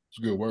 It's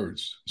good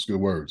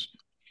words.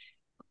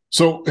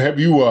 So have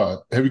you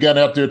gotten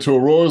out there to a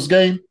Royals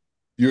game?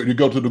 You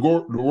go to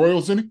the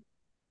Royals any?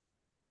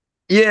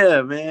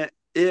 Yeah, man.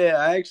 Yeah,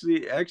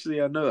 actually,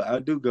 I know I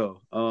do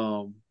go.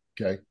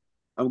 Okay.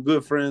 I'm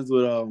good friends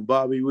with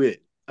Bobby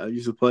Witt. I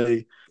used to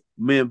play.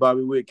 Me and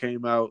Bobby Witt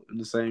came out in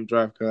the same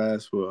draft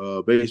class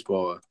for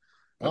baseball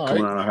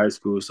coming out of high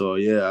school. So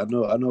yeah, I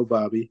know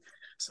Bobby.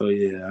 So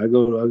yeah, I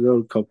go to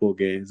a couple of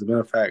games. As a matter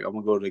of fact, I'm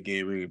gonna go to the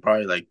game in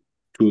probably like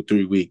 2 or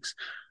 3 weeks.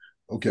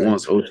 Okay.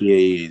 Once OTA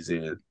is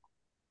in.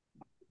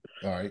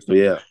 All right. So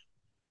yeah.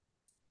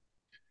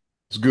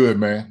 It's good,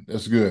 man.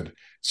 That's good.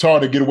 It's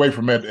hard to get away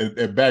from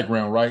that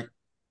background, right?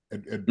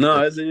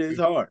 No, it's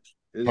hard.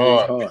 It's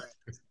hard.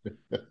 It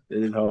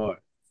is hard.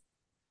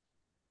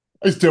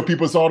 I used to tell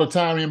people this all the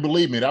time and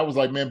believe me. I was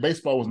like, man,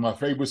 baseball was my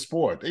favorite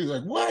sport. They was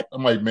like, what?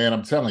 I'm like, man,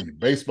 I'm telling you,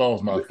 baseball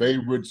is my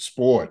favorite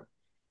sport.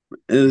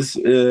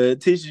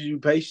 It teaches you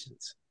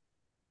patience.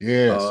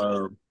 Yes.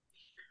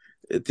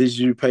 It teaches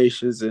you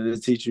patience and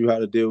it teaches you how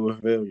to deal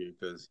with failure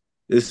because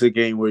it's a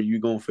game where you're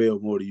going to fail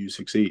more than you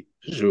succeed,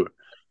 for sure.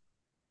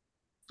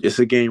 It's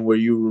a game where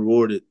you're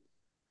rewarded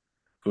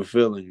for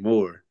failing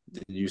more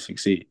than you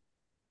succeed,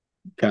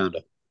 kind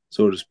of,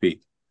 so to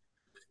speak.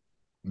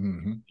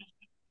 Mm-hmm.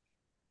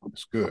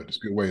 It's good. It's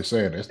a good way of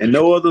saying it. And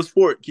no other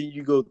sport can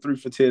you go 3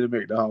 for 10 and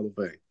make the Hall of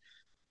Fame.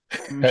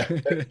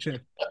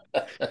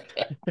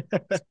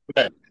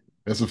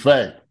 That's a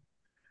fact.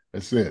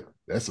 That's it.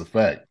 That's a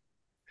fact.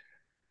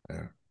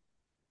 Yeah.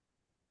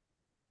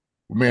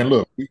 Man,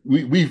 look,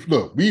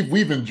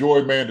 we've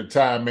enjoyed, man, the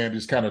time, man,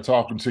 just kind of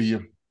talking to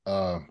you.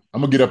 I'm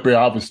gonna get up there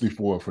obviously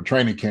for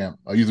training camp.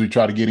 I usually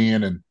try to get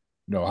in and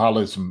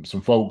holler at some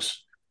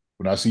folks.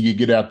 When I see you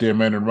get out there,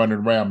 man, and running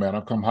around, man,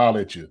 I'll come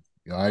holler at you.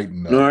 All right.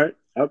 And, All right.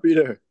 I'll be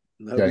there.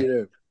 I'll be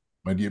there.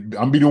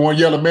 I'm be the one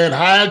yelling, man,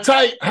 high and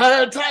tight,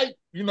 high and tight,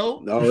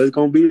 No, it's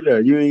gonna be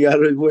there. You ain't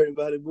gotta worry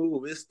about it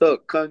move. It's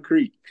stuck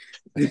concrete.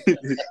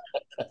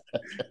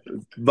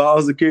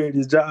 Ball security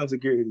is job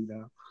security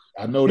now.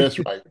 I know that's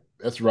right.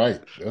 That's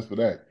right. That's for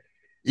that.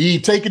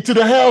 Take it to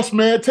the house,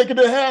 man. Take it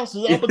to the house.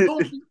 It's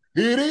opportunity.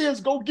 Here it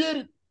is. Go get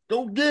it.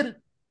 Go get it.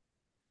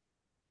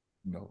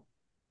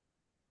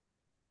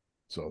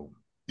 So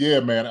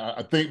yeah, man.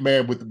 I think,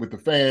 man, with the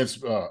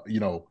fans,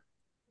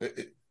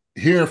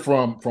 hearing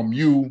from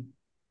you,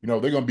 they're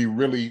gonna be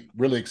really,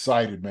 really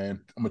excited,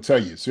 man. I'm gonna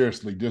tell you,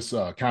 seriously, just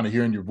kind of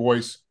hearing your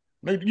voice.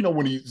 When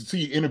you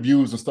see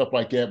interviews and stuff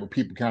like that, where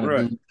people kind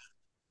of do.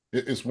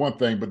 It's one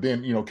thing, but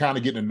then kind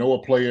of getting to know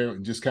a player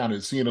and just kind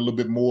of seeing a little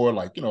bit more,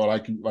 like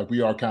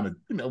we are kind of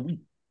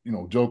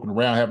joking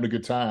around, having a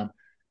good time.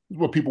 Is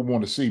what people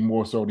want to see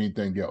more so than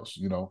anything else,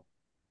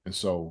 And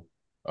so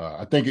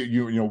I think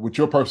with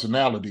your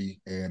personality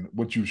and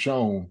what you've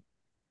shown,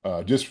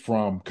 just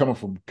from coming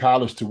from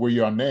college to where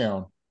you are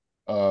now,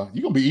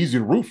 you're gonna be easy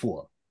to root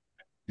for.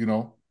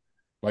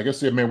 Like I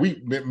said, man,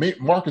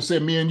 Marcus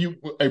said, me and you,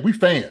 hey, we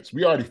fans.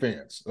 We already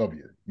fans of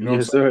you.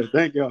 Yes, sir.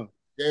 Thank y'all.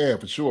 Yeah,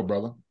 for sure,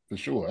 brother. For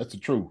sure. That's the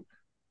truth.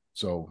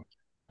 So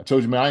I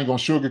told you, man, I ain't gonna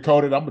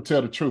sugarcoat it. I'm gonna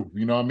tell the truth.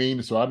 You know what I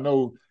mean? So I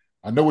know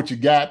what you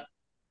got.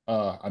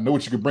 I know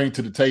what you can bring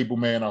to the table,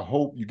 man. I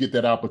hope you get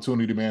that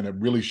opportunity, man, to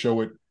really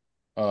show it.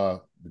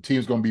 The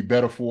team's gonna be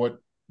better for it,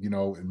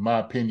 in my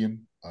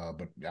opinion.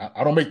 But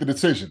I don't make the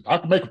decision. I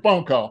can make a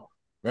phone call.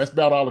 That's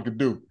about all I can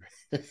do.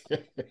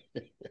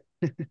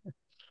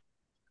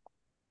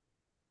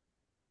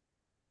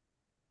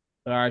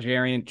 All right,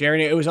 Jerrion.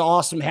 Jerrion, it was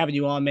awesome having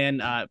you on, man.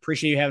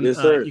 Appreciate you having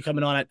you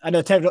coming on. I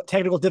know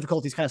technical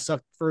difficulties kind of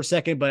sucked for a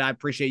second, but I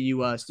appreciate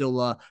you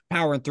still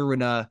powering through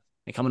and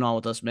coming on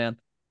with us, man.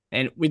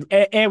 And we'd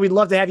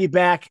love to have you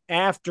back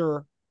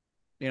after,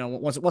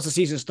 once the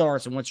season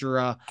starts and once you're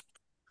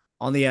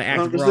on the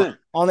active roster.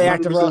 On the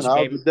active roster,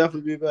 baby. I'll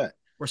definitely be back.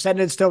 We're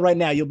setting it still right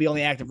now. You'll be on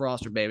the active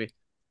roster, baby.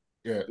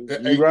 Yeah,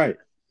 you're right.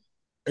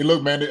 Hey,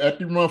 look, man,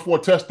 after you run 4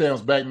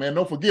 touchdowns back, man,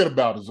 don't forget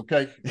about us,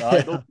 okay? All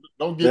right,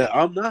 don't get. Yeah,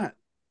 I'm not.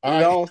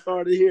 It all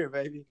started here,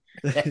 baby.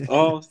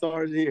 All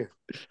started here.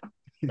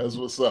 That's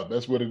what's up.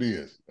 That's what it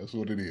is. That's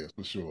what it is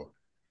for sure. All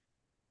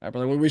right,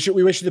 brother. We wish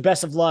you the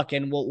best of luck,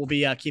 and we'll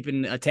be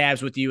keeping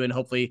tabs with you, and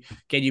hopefully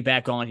get you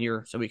back on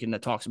here so we can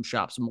talk some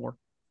shop some more.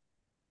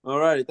 All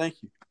right, thank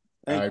you.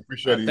 I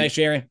appreciate it. Thanks,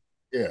 Jerrion.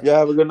 Yeah.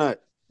 Have a good night.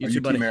 You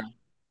too, buddy.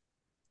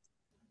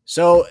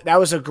 So that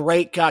was a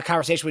great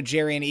conversation with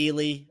Jerrion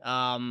Ealy.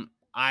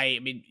 I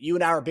mean, you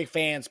and I were big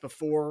fans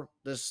before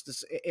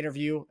this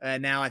interview,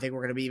 and now I think we're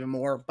going to be even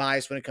more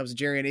biased when it comes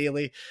to Jerrion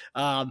Ealy.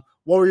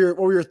 What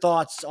were your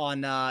thoughts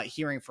on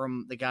hearing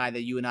from the guy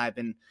that you and I have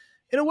been,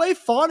 in a way,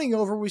 fawning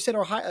over? We said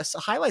our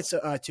highlights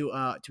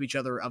to each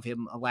other of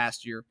him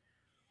last year.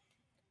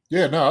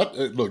 Yeah, no,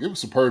 look, it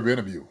was a superb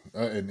interview,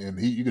 and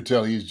you could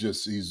tell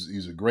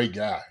he's a great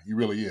guy. He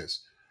really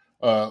is.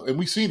 And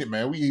we've seen it,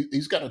 man.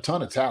 He's got a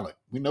ton of talent.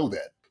 We know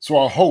that. So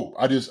I hope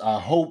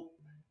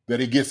that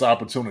he gets the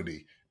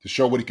opportunity to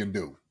show what he can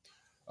do.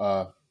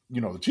 The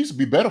Chiefs will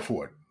be better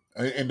for it.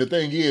 And the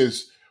thing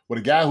is, with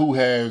a guy who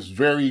has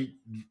very,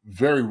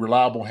 very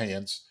reliable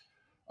hands,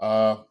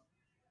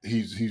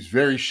 he's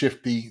very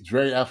shifty, he's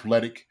very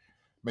athletic,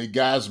 made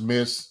guys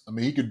miss. I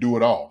mean, he could do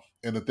it all.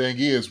 And the thing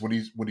is, when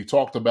he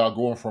talked about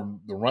going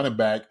from the running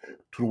back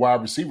to the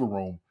wide receiver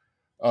room,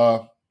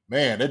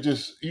 man, that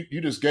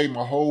you just gave him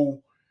a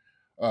whole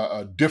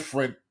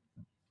different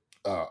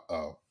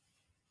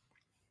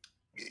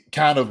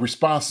kind of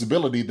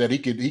responsibility that he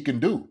can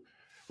do,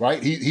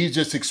 right? He's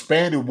just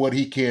expanded what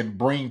he can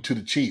bring to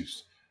the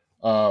Chiefs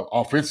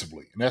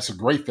offensively, and that's a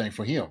great thing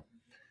for him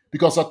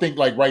because I think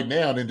like right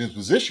now in his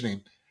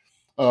positioning,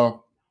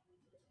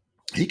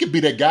 he could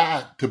be that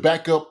guy to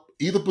back up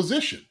either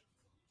position,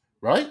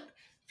 right?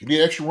 If you need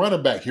an extra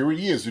running back, here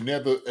he is. If you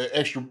need the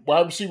extra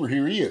wide receiver,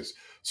 here he is.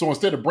 So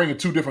instead of bringing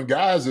 2 different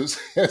guys as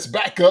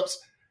backups,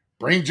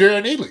 bring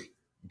Jerrion Ealy,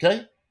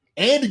 okay?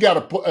 And you got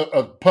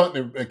a punt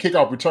and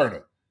kickoff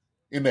returner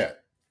in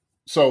that.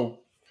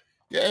 So,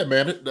 yeah,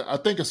 man, I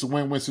think it's a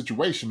win-win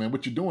situation, man.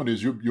 What you're doing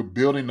is you're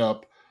building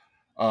up,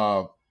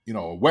 a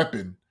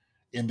weapon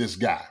in this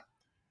guy.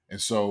 And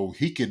so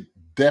he could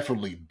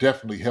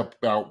definitely help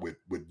out with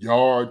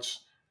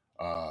yards,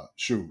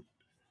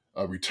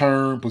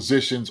 return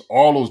positions,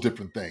 all those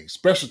different things,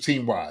 special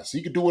team wise.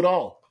 He could do it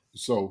all.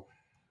 So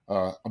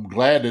I'm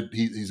glad that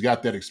he's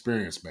got that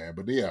experience, man.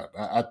 But yeah,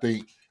 I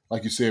think,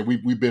 like you said,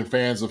 we've been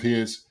fans of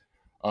his,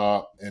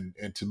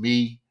 and to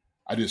me,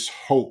 I just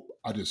hope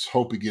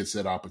he gets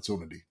that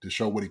opportunity to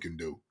show what he can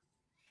do.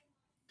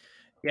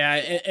 Yeah,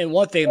 and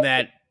one thing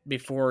that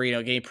before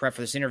getting prep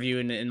for this interview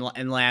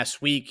and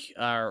last week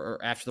or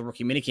after the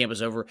rookie minicamp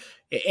was over,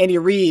 Andy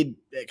Reid,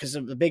 because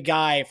the big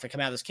guy for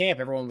coming out of this camp,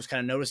 everyone was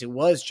kind of noticing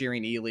was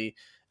Jerrion Ealy,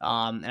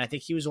 and I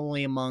think he was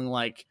only among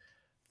like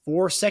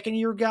 4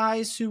 second-year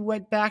guys who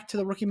went back to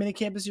the rookie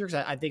minicamp this year.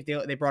 Because I think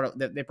they brought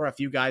a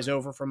few guys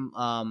over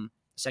from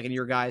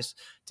second-year guys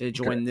to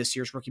join this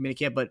year's rookie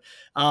minicamp. But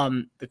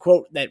the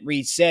quote that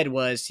Reid said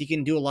was, "He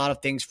can do a lot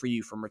of things for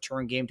you, from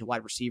return game to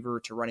wide receiver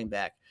to running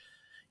back.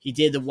 He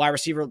did the wide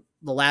receiver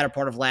the latter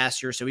part of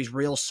last year, so he's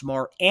real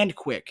smart and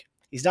quick.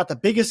 He's not the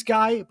biggest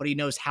guy, but he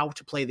knows how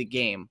to play the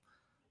game."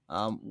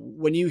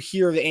 When you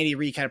hear the Andy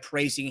Reid kind of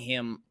praising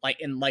him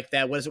like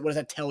that, what does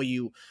that tell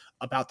you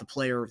about the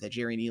player that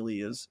Jerrion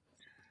Ealy is?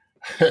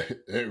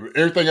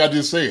 Everything I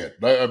just said.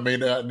 I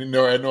mean,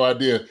 I had no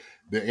idea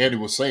that Andy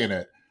was saying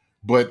that,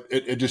 but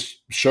it just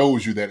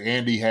shows you that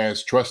Andy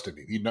has trust in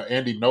him.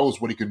 Andy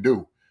knows what he can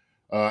do,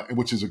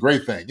 which is a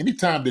great thing.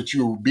 Anytime that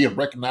you're being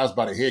recognized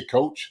by the head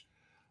coach,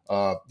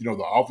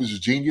 the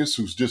offensive genius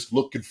who's just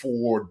looking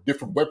for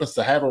different weapons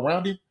to have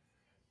around him,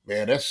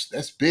 man,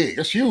 that's big.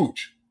 That's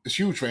huge. It's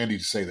huge for Andy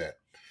to say that.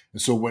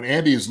 And so when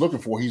Andy is looking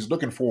for, he's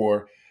looking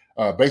for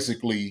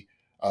basically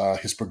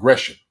his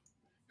progression.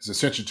 His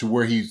ascension to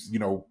where he's,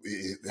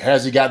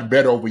 has he gotten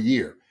better over a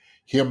year?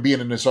 Him being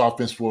in this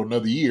offense for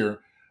another year,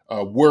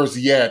 where is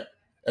he at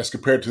as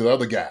compared to the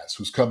other guys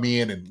who's come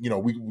in and,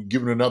 we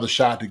give him another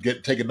shot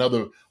to take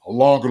a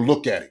longer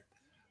look at him,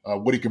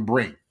 what he can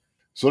bring.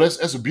 So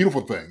that's a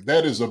beautiful thing.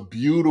 That is a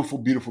beautiful,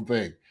 beautiful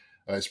thing,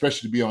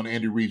 especially to be on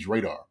Andy Reid's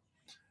radar.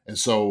 And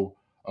so,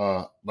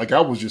 like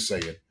I was just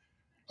saying,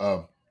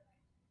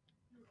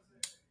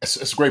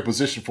 it's a great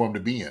position for him to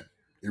be in.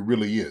 It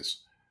really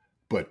is.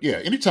 But yeah,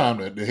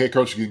 anytime the head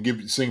coach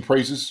can sing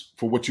praises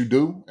for what you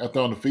do out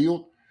there on the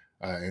field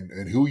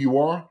and who you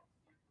are,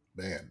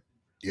 man,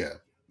 yeah,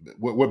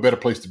 what better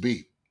place to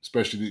be,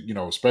 especially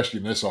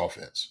in this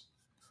offense.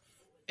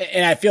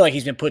 And I feel like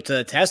he's been put to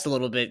the test a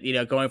little bit,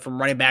 going from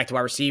running back to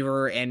wide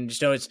receiver, and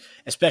just it's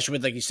especially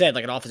with, like you said,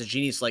 like an offensive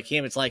genius like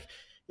him. It's like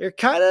you're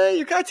kind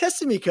of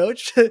testing me,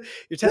 coach.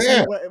 You're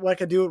testing what I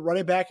can do with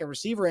running back and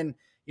receiver, and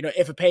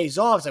if it pays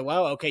off, it's like,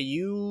 wow, okay,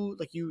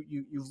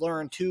 you've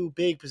learned two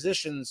big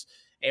positions,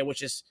 and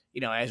which is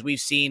as we've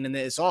seen in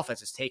this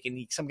offense, it's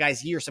taken some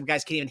guys years. Some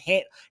guys can't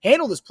even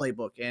handle this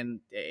playbook, and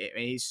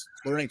he's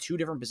learning two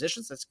different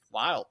positions. That's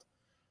wild.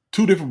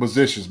 Two different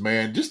positions,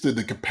 man. Just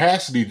the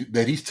capacity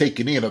that he's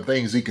taking in of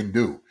things he can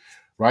do,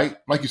 right?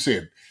 Like you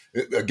said,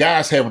 a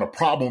guy's having a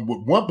problem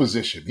with one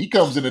position. He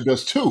comes in and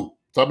does two.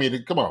 So, I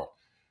mean, come on.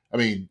 I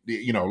mean,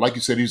 like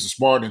you said, he's a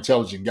smart,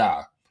 intelligent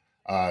guy.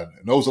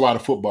 Knows a lot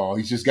of football.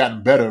 He's just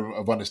gotten better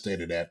of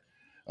understanding that.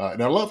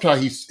 And I loved how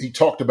he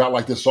talked about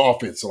like this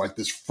offense, like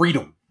this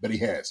freedom that he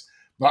has.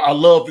 I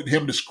loved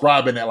him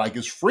describing that like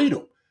it's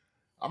freedom.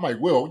 I'm like,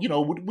 well,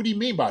 what do you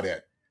mean by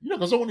that?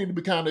 Because I wanted him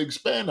to kind of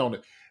expand on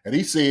it. And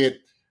he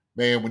said,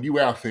 man, when you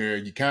out there,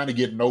 you kind of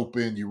getting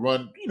open, you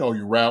run,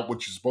 your route,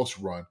 what you're supposed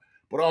to run.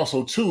 But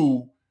also,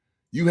 too,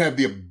 you have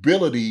the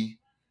ability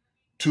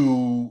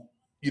to,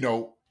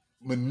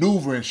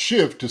 maneuver and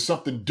shift to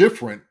something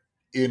different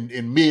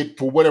in mid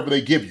for whatever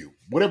they give you,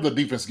 whatever the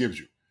defense gives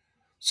you.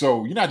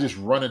 So you're not just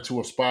running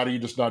to a spot or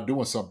you're just not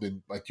doing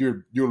something, like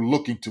you're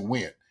looking to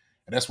win.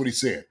 And that's what he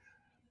said.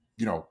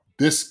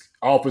 This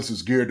offense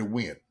is geared to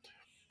win.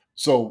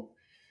 So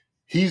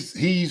he's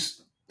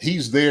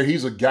there.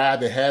 He's a guy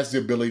that has the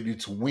ability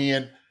to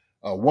win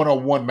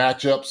one-on-one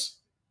matchups.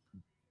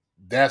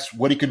 That's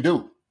what he can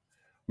do.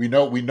 We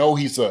know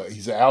he's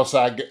an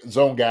outside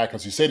zone guy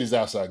because he said he's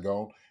outside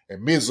zone,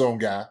 and mid zone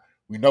guy.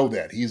 We know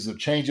that he's a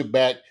change of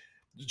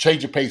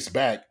pace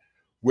back,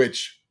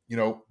 which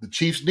the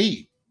Chiefs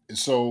need. And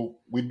so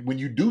when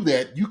you do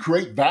that, you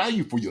create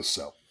value for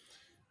yourself.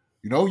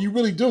 You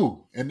really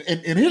do. And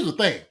here's the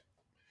thing.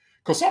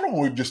 Because I don't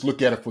want to just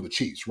look at it for the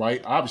Chiefs,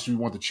 right? Obviously, we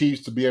want the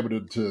Chiefs to be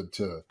able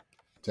to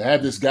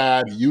have this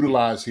guy, to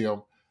utilize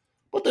him.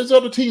 But there's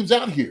other teams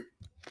out here,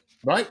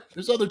 right?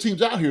 There's other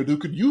teams out here who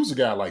could use a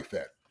guy like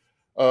that.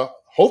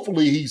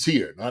 Hopefully, he's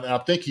here. And I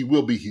think he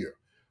will be here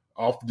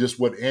off just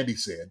what Andy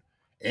said.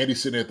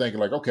 Andy's sitting there thinking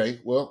like, okay,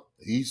 well,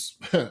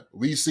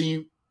 we've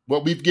seen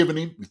what we've given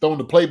him. We've thrown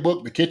the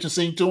playbook, the kitchen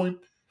sink to him.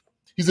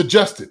 He's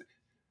adjusted.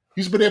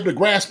 He's been able to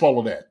grasp all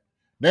of that.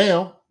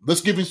 Now,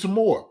 let's give him some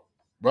more,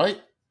 right?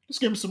 Let's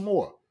give him some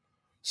more.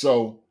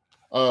 So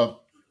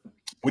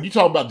when you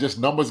talk about just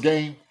numbers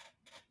game,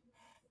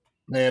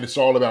 man, it's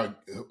all about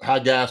how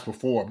guys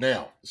perform.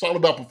 Now, it's all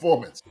about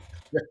performance.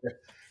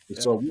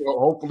 So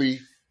hopefully,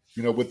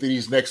 with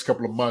these next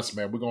couple of months,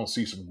 man, we're going to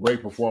see some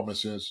great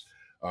performances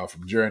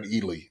from Jerrion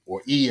Ealy,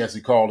 or E as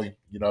he called him.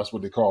 That's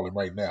what they call him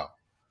right now.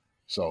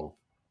 So.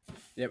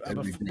 Yeah,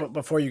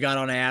 before you got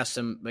on, I asked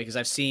him because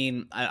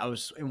I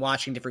was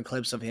watching different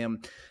clips of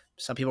him.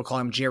 Some people call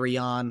him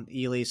Jerrion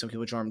Ealy. Some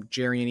people call him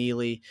Jerrion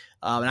Ealy.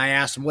 And I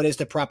asked him, what is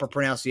the proper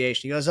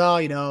pronunciation? He goes,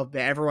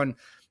 everyone,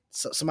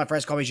 some of my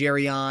friends call me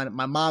Jerrion.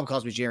 My mom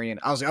calls me Jerrion.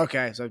 I was like,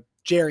 okay, so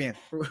Jerrion.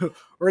 We're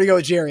going to go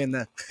with Jerrion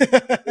then.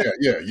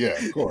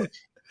 Yeah, of course.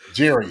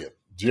 Jerrion.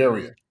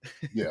 Jerrion.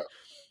 Yeah.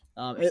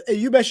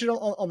 You mentioned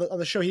on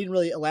the show he didn't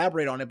really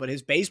elaborate on it, but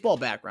his baseball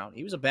background.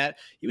 He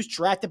was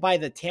drafted by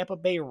the Tampa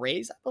Bay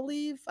Rays, I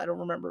believe. I don't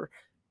remember.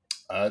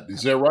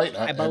 Is that right?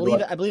 I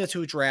believe that's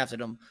who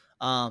drafted him.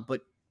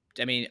 But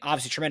I mean,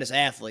 obviously, tremendous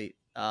athlete.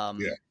 Yeah.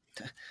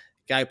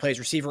 Guy who plays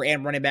receiver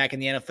and running back in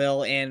the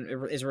NFL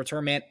and is a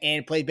return man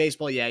and played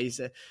baseball. Yeah, he's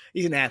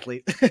an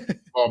athlete.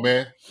 Oh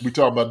man, we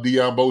talking about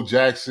Deion Bo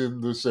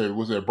Jackson. Was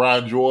that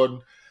Brian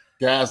Jordan?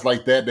 Guys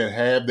like that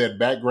have that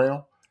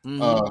background.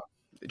 Mm-hmm.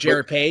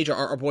 Jared Page,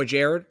 our boy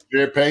Jared.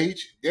 Jared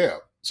Page, yeah.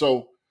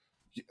 So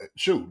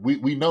shoot,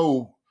 we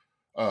know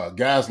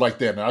guys like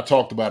that. And I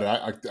talked about it.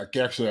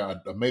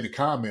 I made a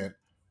comment.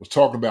 Was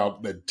talking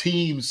about that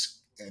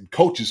teams and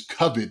coaches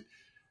covet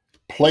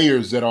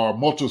players that are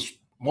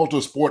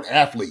multi-sport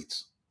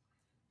athletes.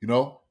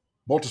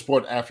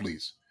 Multi-sport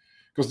athletes,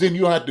 because then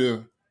you have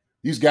to.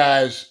 These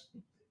guys,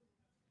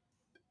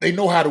 they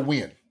know how to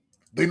win.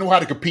 They know how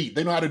to compete.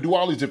 They know how to do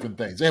all these different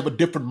things. They have a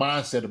different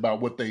mindset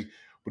about what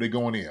they're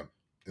going in.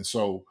 And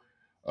so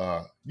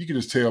you can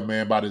just tell,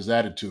 man, by his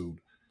attitude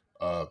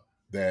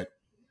that,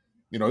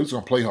 he's going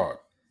to play hard.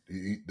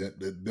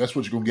 That's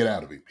what you're going to get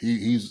out of him.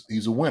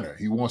 He's a winner.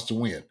 He wants to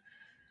win.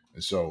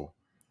 And so,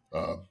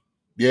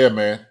 yeah,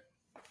 man.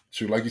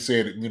 Sure, like you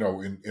said,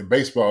 in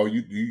baseball,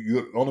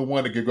 you're the only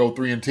one that could go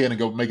 3-10 and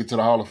go make it to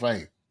the Hall of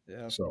Fame.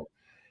 Yeah. So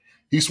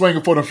he's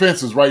swinging for the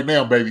fences right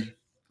now, baby.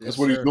 That's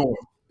what sir. he's doing.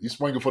 He's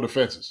swinging for the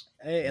fences.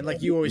 Hey, and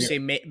like you always say,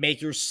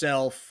 make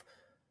yourself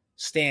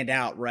stand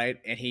out, right?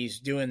 And he's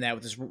doing that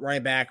with his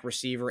running back,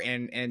 receiver,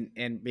 and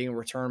being a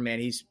return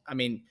man.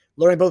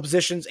 Learning both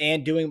positions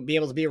and being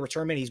able to be a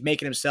return man. He's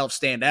making himself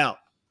stand out.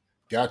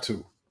 Got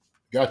to.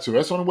 That's the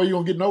only way you're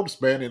gonna get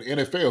noticed, man, in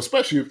the NFL,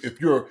 especially if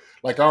you're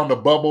like on the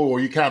bubble or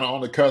you're kind of on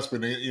the cusp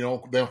and they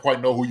don't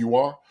quite know who you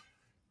are.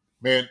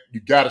 Man, you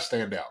got to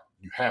stand out.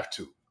 You have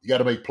to. You got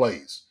to make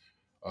plays.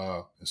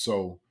 And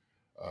so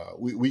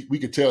we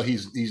could tell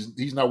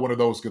he's not one of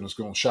those going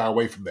to shy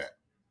away from that.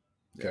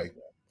 Okay.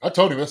 Yeah. I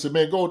told him, I said,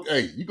 man,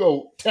 you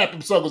go tap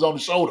them suckers on the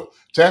shoulder.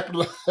 Tap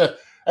them.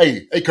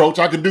 hey, coach,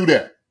 I can do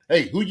that.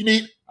 Hey, who you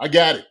need? I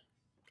got it.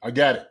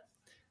 Yeah.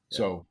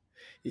 So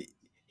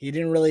he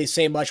didn't really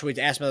say much when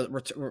we asked about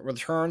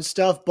return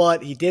stuff,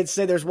 but he did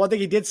say there's one thing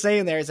he did say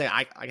in there. He's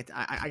like, I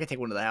can take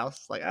one to the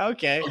house. Like,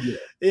 okay. Oh,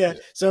 yeah.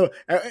 So,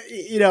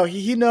 he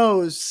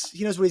knows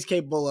what he's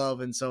capable of.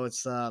 And so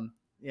it's,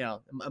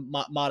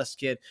 modest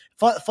kid,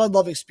 fun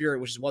loving spirit,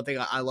 which is one thing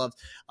I loved.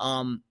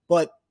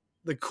 But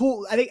I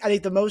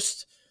think the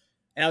most,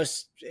 and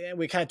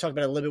we kind of talked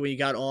about it a little bit when you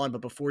got on,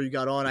 but before you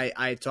got on,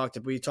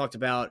 we talked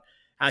about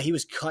how he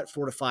was cut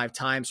 4 to 5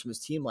 times from his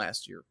team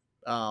last year.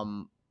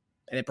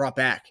 And it brought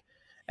back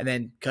and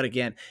then cut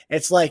again.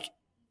 It's like,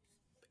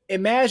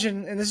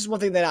 imagine, and this is one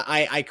thing that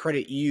I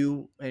credit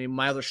you and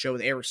my other show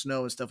with Eric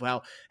Snow and stuff,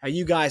 how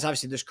you guys,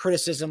 obviously there's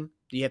criticism.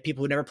 You have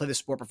people who never played the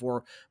sport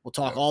before will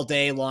talk all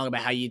day long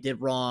about how you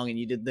did wrong and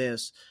you did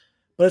this.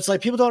 But it's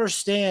like, people don't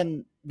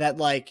understand that,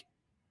 like,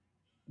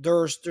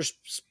 there's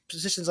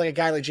positions like a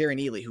guy like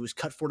Jerrion Ealy who was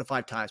cut 4 to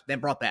 5 times, then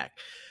brought back.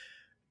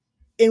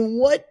 In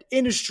what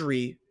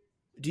industry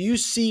do you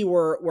see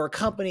where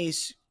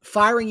companies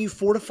firing you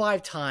 4 to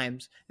 5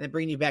 times and then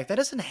bringing you back? That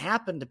doesn't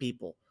happen to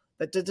people.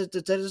 That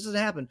doesn't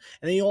happen.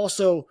 And then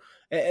also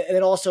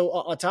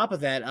on top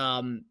of that,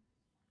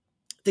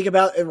 think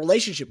about it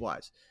relationship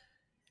wise.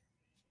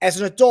 As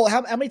an adult,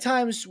 how many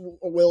times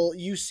will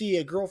you see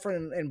a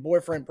girlfriend and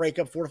boyfriend break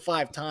up 4 to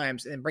 5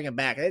 times and bring them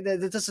back?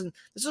 This doesn't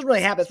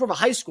really happen. It's more of a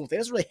high school thing.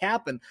 It doesn't really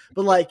happen.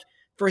 But like,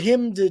 for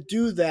him to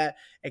do that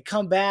and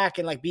come back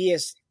and like be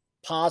as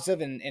positive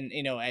and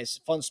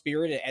as fun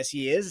spirited as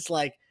he is, it's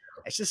like,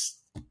 it's just,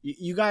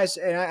 you guys,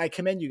 and I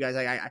commend you guys.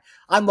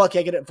 I'm lucky.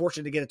 I get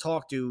fortunate to get to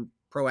talk to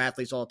pro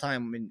athletes all the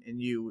time,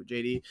 and you,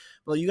 JD.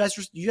 Well, you guys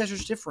are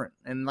just different.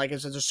 And like I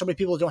said, there's so many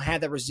people who don't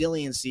have that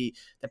resiliency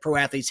that pro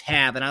athletes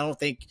have, and I don't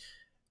think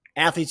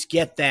athletes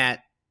get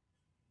that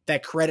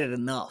credit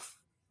enough.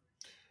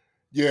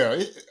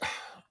 Yeah,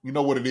 you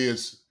know what it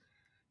is.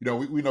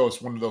 We know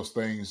it's one of those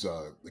things,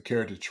 the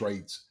character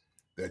traits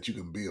that you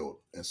can build,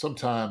 and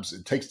sometimes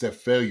it takes that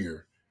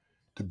failure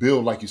to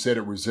build, like you said,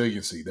 a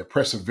resiliency, that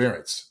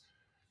perseverance.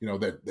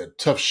 That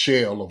tough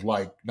shell of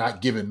like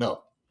not giving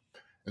up.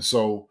 And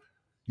so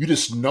you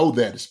just know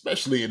that,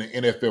 especially in the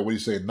NFL, what you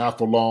say, not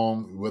for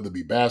long, whether it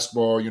be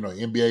basketball,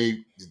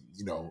 NBA,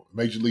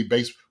 Major League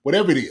Baseball,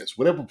 whatever it is,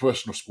 whatever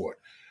professional sport.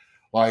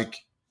 Like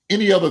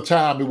any other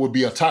time, it would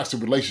be a toxic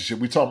relationship.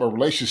 We talk about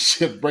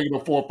relationships breaking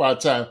up 4 or 5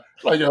 times.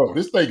 Like,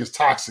 this thing is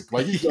toxic.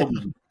 Like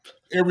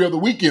every other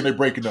weekend they're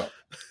breaking up.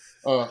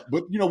 But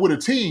with a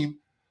team,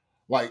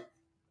 like,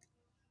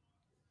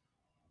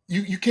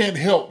 You can't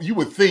help. You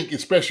would think,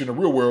 especially in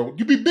the real world,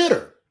 you'd be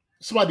bitter.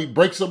 Somebody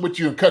breaks up with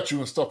you and cuts you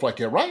and stuff like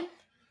that, right?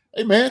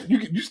 Hey man,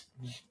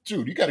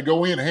 you got to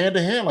go in hand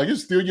to hand like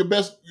it's still your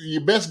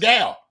best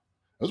gal.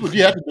 That's what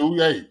you have to do.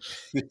 Hey,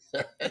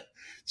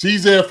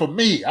 she's there for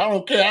me. I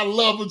don't care. I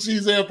love her.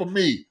 She's there for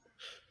me.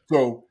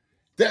 So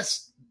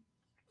that's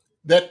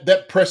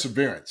that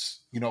perseverance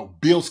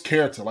builds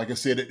character. Like I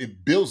said,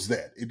 it builds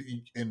that.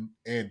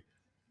 And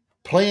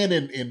playing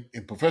in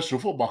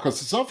professional football,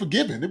 because it's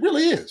unforgiving. It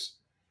really is.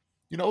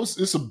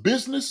 It's a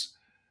business,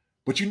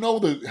 but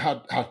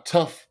how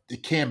tough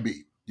it can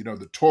be.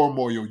 The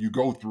turmoil you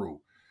go through,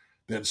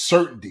 the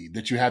uncertainty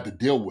that you have to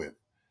deal with.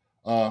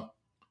 But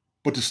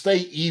to stay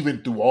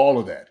even through all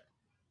of that,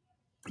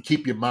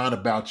 keep your mind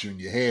about you in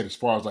your head as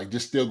far as like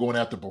just still going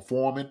after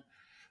performing,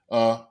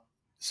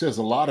 says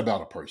a lot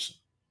about a person.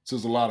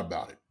 Says a lot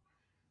about it.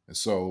 And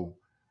so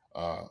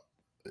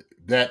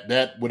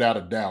that without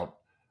a doubt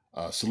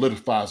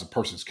solidifies a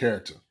person's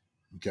character.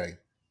 Okay.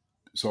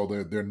 So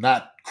they're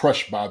not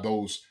crushed by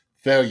those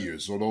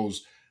failures or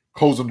those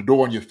closing the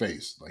door in your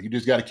face. Like, you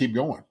just got to keep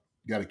going.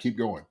 You got to keep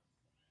going.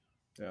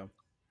 Yeah.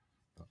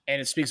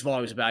 And it speaks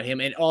volumes about him.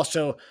 And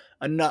also,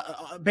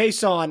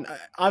 based on,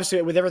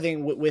 obviously, with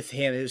everything with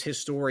him, his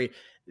story,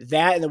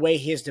 that and the way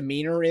his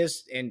demeanor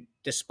is, and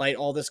despite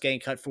all this getting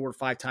cut forward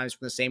 5 times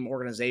from the same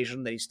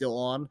organization that he's still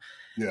on.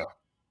 Yeah.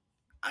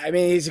 I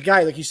mean, he's a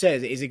guy, like you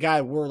said, he's a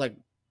guy we're like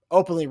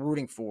openly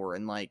rooting for.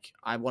 And like,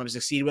 I want him to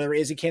succeed, whether it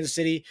is in Kansas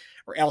City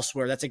or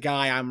elsewhere. That's a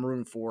guy I'm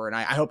rooting for. And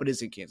I hope it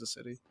is in Kansas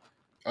City.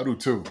 I do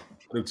too.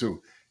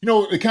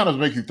 It kind of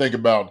makes you think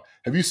about,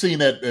 have you seen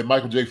that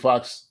Michael J.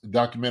 Fox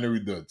documentary,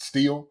 The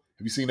Steal?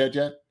 Have you seen that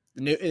yet?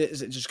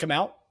 Is it just come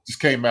out? Just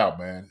came out,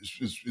 man.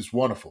 It's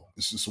wonderful.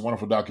 It's just a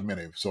wonderful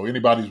documentary. So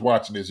anybody who's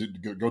watching this,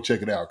 go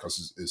check it out,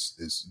 because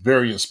it's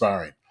very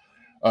inspiring.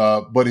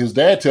 But his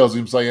dad tells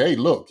him, say, hey,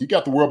 look, you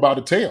got the world by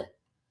the tail.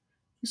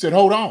 He said,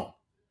 hold on.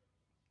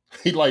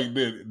 He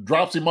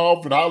drops him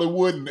off in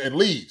Hollywood and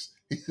leaves.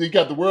 He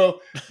got the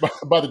world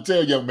by the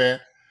tail, young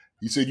man.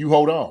 He said, you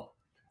hold on.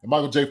 And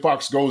Michael J.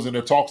 Fox goes in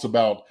there, talks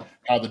about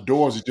how the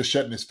doors are just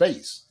shutting his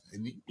face.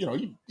 And,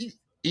 he's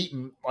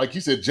eating, like he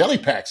said, jelly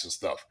packs and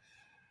stuff.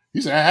 He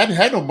said, I hadn't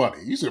had no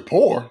money. He said,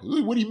 poor?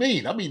 What do you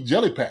mean? I mean,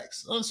 jelly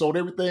packs. I sold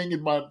everything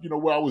in my,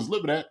 where I was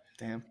living at.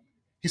 Damn.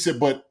 He said,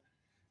 but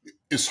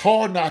it's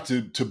hard not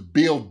to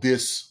build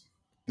this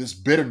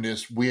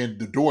bitterness when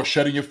the door's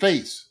shut in your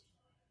face,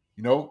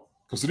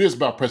 because it is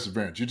about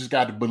perseverance. You just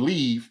got to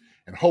believe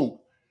and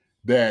hope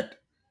that,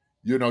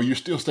 you're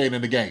still staying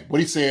in the game.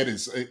 What he said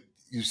is,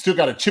 you still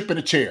got a chip in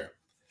the chair.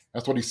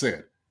 That's what he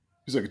said.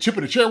 He's like, a chip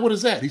in the chair? What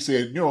is that? He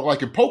said,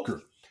 like in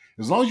poker,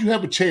 as long as you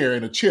have a chair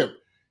and a chip,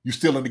 you're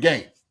still in the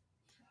game. He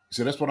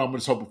said, that's what I'm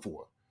just hoping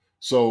for.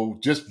 So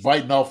just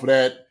biting off of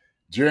that,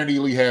 Jerrion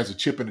Ealy has a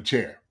chip in the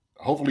chair.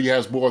 Hopefully he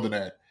has more than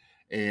that.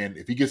 And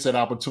if he gets that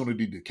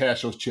opportunity to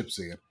cash those chips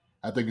in,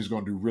 I think he's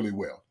going to do really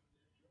well.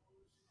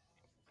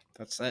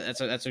 That's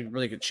a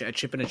really good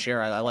chip in a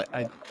chair. I like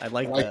that. I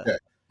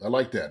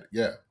like that.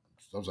 Yeah.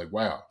 So I was like,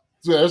 wow.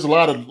 So there's a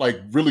lot of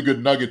really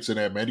good nuggets in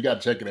there, man. You got to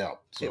check it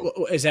out.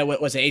 So. Is that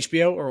was it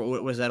HBO or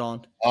what was that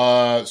on?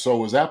 So it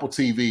was Apple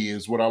TV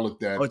is what I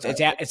looked at. Oh, it's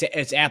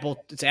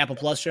Apple. It's an Apple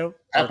Plus show.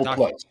 Apple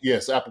Plus,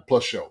 yes, Apple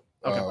Plus show.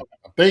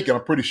 Okay.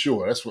 I'm pretty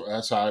sure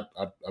that's how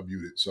I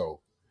viewed it. So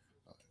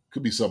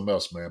could be something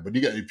else, man. But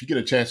if you get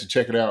a chance to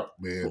check it out,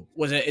 man.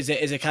 Is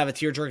it kind of a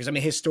tearjerker?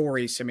 Because his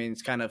stories.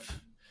 It's kind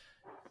of.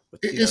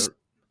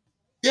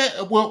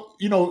 Yeah. Well,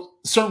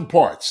 certain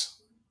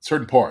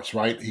parts,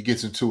 right? He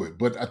gets into it.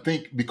 But I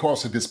think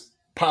because of this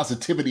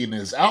positivity and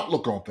his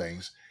outlook on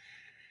things,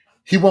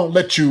 he won't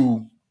let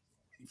you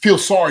feel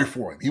sorry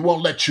for him. He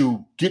won't let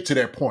you get to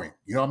that point.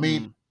 You know what I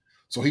mean? Mm.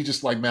 So he's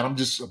just like, man, I'm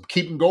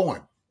keeping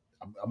going.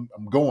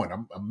 I'm going.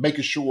 I'm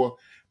making sure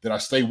that I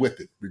stay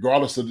with it,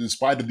 regardless of,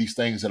 despite of these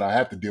things that I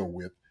have to deal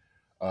with.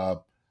 I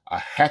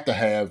have to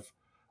have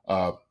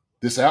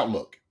this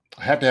outlook.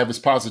 I have to have this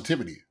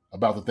positivity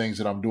about the things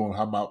that I'm doing,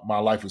 how my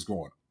life is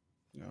going.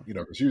 Yeah.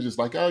 Because she was just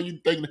like, oh, you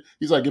think?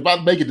 He's like, if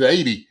I make it to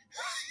 80, he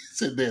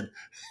said, then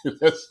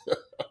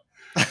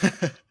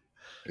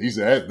he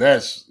said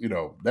that's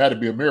that'd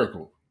be a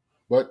miracle.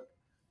 But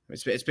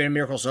it's been a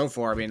miracle so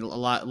far. A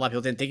lot of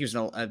people didn't think he was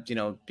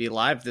gonna be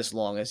alive this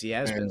long as he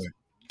has been.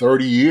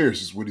 30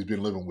 years is what he's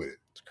been living with it.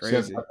 It's crazy.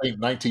 Since, I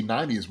think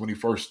 1990 is when he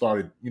first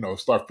started,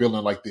 start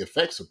feeling like the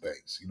effects of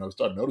things.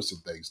 Start noticing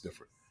things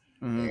different.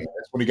 Mm-hmm. And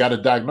that's when he got a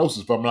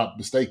diagnosis, if I'm not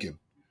mistaken.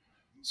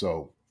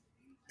 So,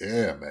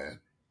 yeah, man.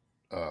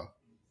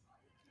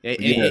 And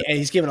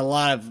he's given a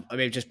lot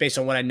of, just based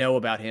on what I know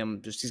about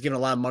him, he's given a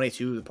lot of money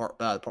to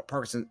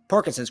the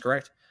Parkinson's,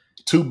 correct?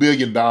 $2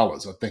 billion, I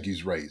think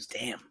he's raised.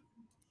 Damn.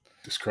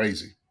 It's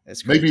crazy.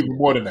 It's crazy. Maybe even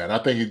more than that.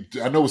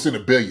 I know it's in the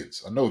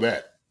billions. I know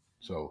that.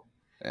 So,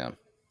 yeah.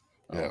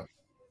 Yeah.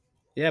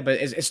 Yeah, but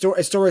it's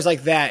stories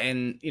like that,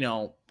 and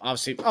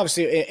obviously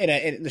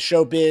in the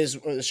showbiz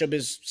or the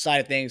showbiz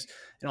side of things,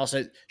 and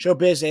also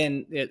showbiz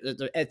and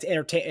the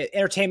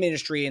entertainment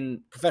industry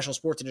and professional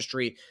sports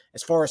industry,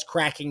 as far as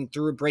breaking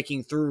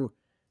through,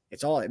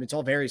 it's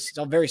all very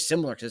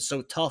similar because it's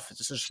so tough. It's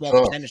just a small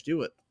percentage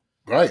do it.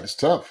 Right, it's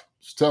tough.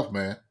 It's tough,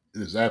 man.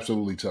 It is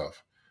absolutely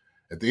tough.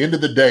 At the end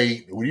of the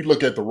day, when you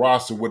look at the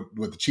roster, what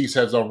the Chiefs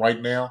has on right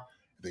now,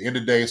 at the end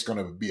of the day, it's going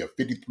to be a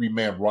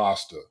 53-man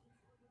roster.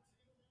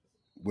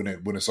 When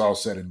it's all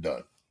said and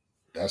done,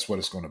 that's what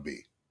it's going to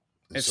be.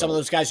 And some of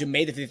those guys who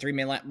made the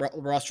 53-man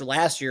roster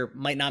last year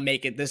might not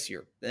make it this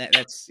year.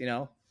 That's,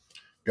 Go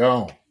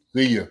on.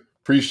 See you.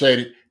 Appreciate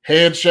it.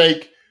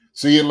 Handshake.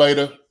 See you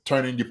later.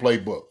 Turn in your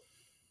playbook.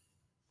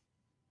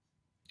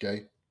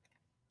 Okay?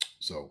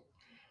 So,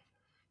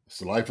 it's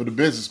the life of the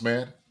business,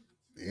 man.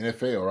 The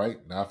NFL, right?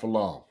 Not for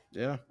long.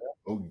 Yeah.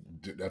 Oh,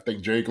 I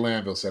think Jerry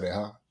Glanville said it,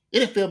 huh?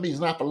 NFL means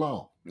not for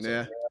long. So,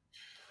 yeah.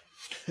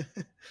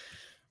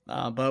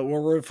 But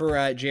we're rooting for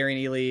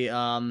Jerrion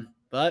Ealy.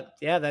 But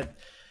yeah,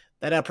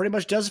 that pretty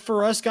much does it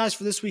for us, guys,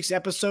 for this week's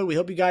episode. We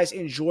hope you guys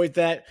enjoyed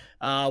that.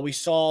 We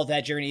saw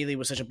that Jerrion Ealy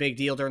was such a big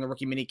deal during the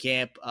rookie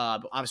minicamp.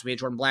 Obviously, we had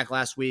Jordan Black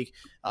last week,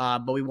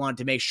 but we wanted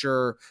to make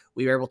sure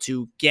we were able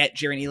to get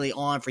Jerrion Ealy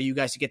on for you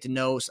guys to get to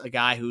know a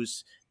guy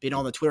who's been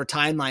on the Twitter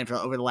timeline for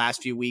over the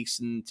last few weeks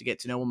and to get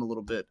to know him a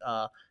little bit.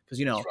 Because,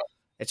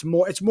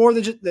 it's more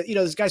than just,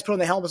 this guy's put on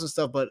the helmets and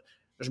stuff, but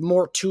there's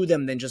more to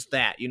them than just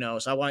that,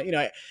 So I want,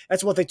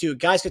 that's one thing too.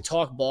 Guys could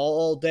talk ball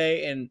all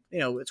day, and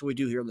that's what we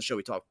do here on the show.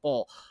 We talk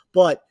ball,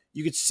 but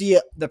you could see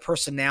the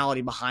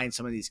personality behind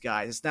some of these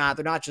guys. They're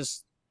not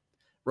just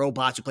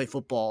robots who play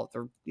football.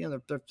 They're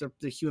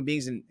human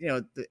beings, and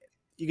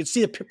you can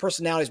see the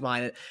personalities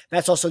behind it.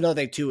 That's also another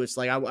thing too. It's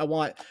like I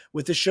want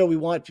with this show, we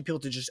want people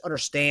to just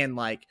understand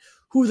like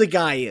who the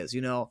guy is,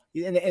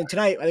 And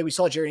tonight I think we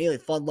saw Jerrion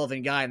Ealy,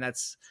 fun-loving guy, and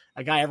that's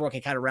a guy everyone can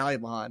kind of rally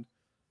behind.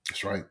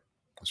 That's right.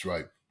 That's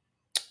right.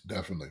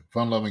 Definitely.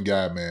 Fun-loving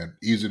guy, man.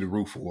 Easy to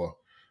root for.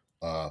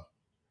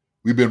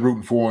 We've been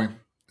rooting for him.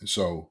 And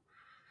so,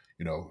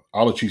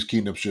 all of Chiefs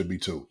Kingdom should be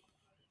too.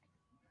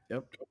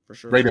 Yep, for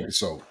sure. Great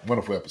episode.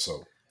 Wonderful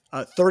episode.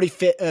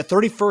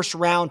 31st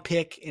round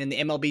pick in the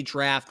MLB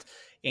draft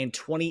in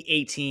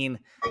 2018.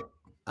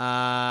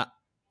 The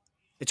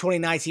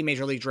 2019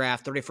 Major League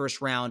Draft,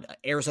 31st round,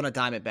 Arizona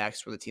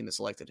Diamondbacks were the team that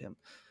selected him.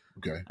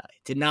 Okay.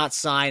 Did not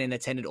sign and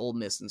attended Ole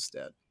Miss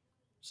instead.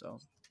 So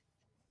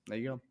there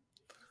you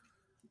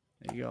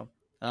go.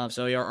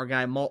 So our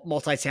guy,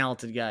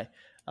 multi-talented guy.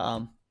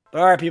 But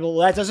all right, people,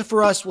 well, that does it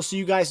for us. We'll see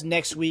you guys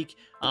next week,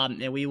 and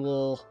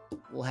we'll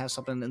have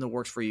something in the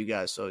works for you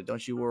guys. So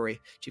don't you worry.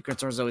 Chief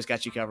Concerns always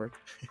got you covered.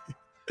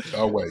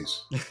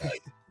 Always. Right.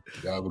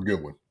 Y'all have a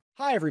good one.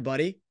 Hi,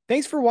 everybody.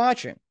 Thanks for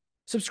watching.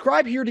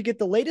 Subscribe here to get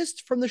the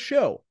latest from the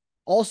show.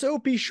 Also,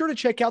 be sure to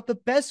check out the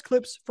best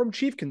clips from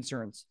Chief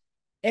Concerns.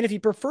 And if you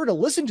prefer to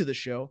listen to the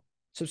show,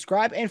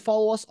 subscribe and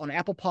follow us on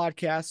Apple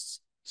Podcasts,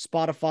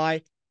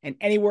 Spotify, and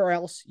anywhere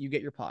else you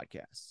get your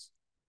podcasts.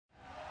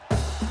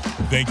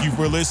 Thank you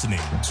for listening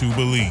to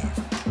Believe.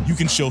 You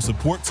can show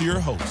support to your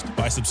host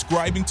by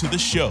subscribing to the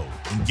show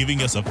and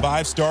giving us a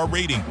 5-star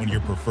rating on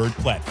your preferred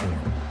platform.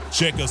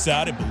 Check us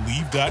out at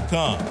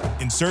Believe.com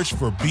and search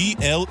for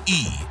BLEAV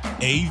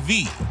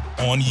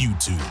on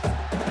YouTube.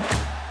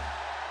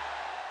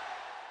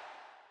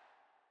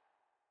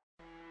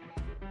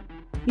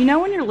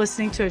 When you're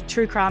listening to a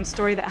true crime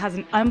story that has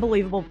an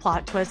unbelievable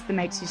plot twist that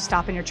makes you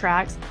stop in your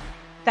tracks?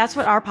 That's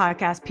what our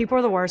podcast, People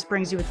Are the Worst,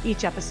 brings you with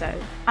each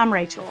episode. I'm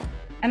Rachel.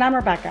 And I'm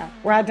Rebecca.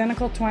 We're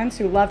identical twins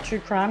who love true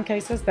crime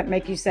cases that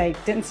make you say,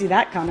 didn't see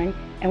that coming,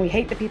 and we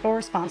hate the people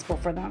responsible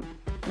for them.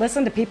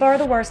 Listen to People Are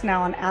the Worst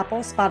now on Apple,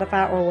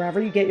 Spotify, or wherever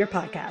you get your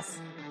podcasts.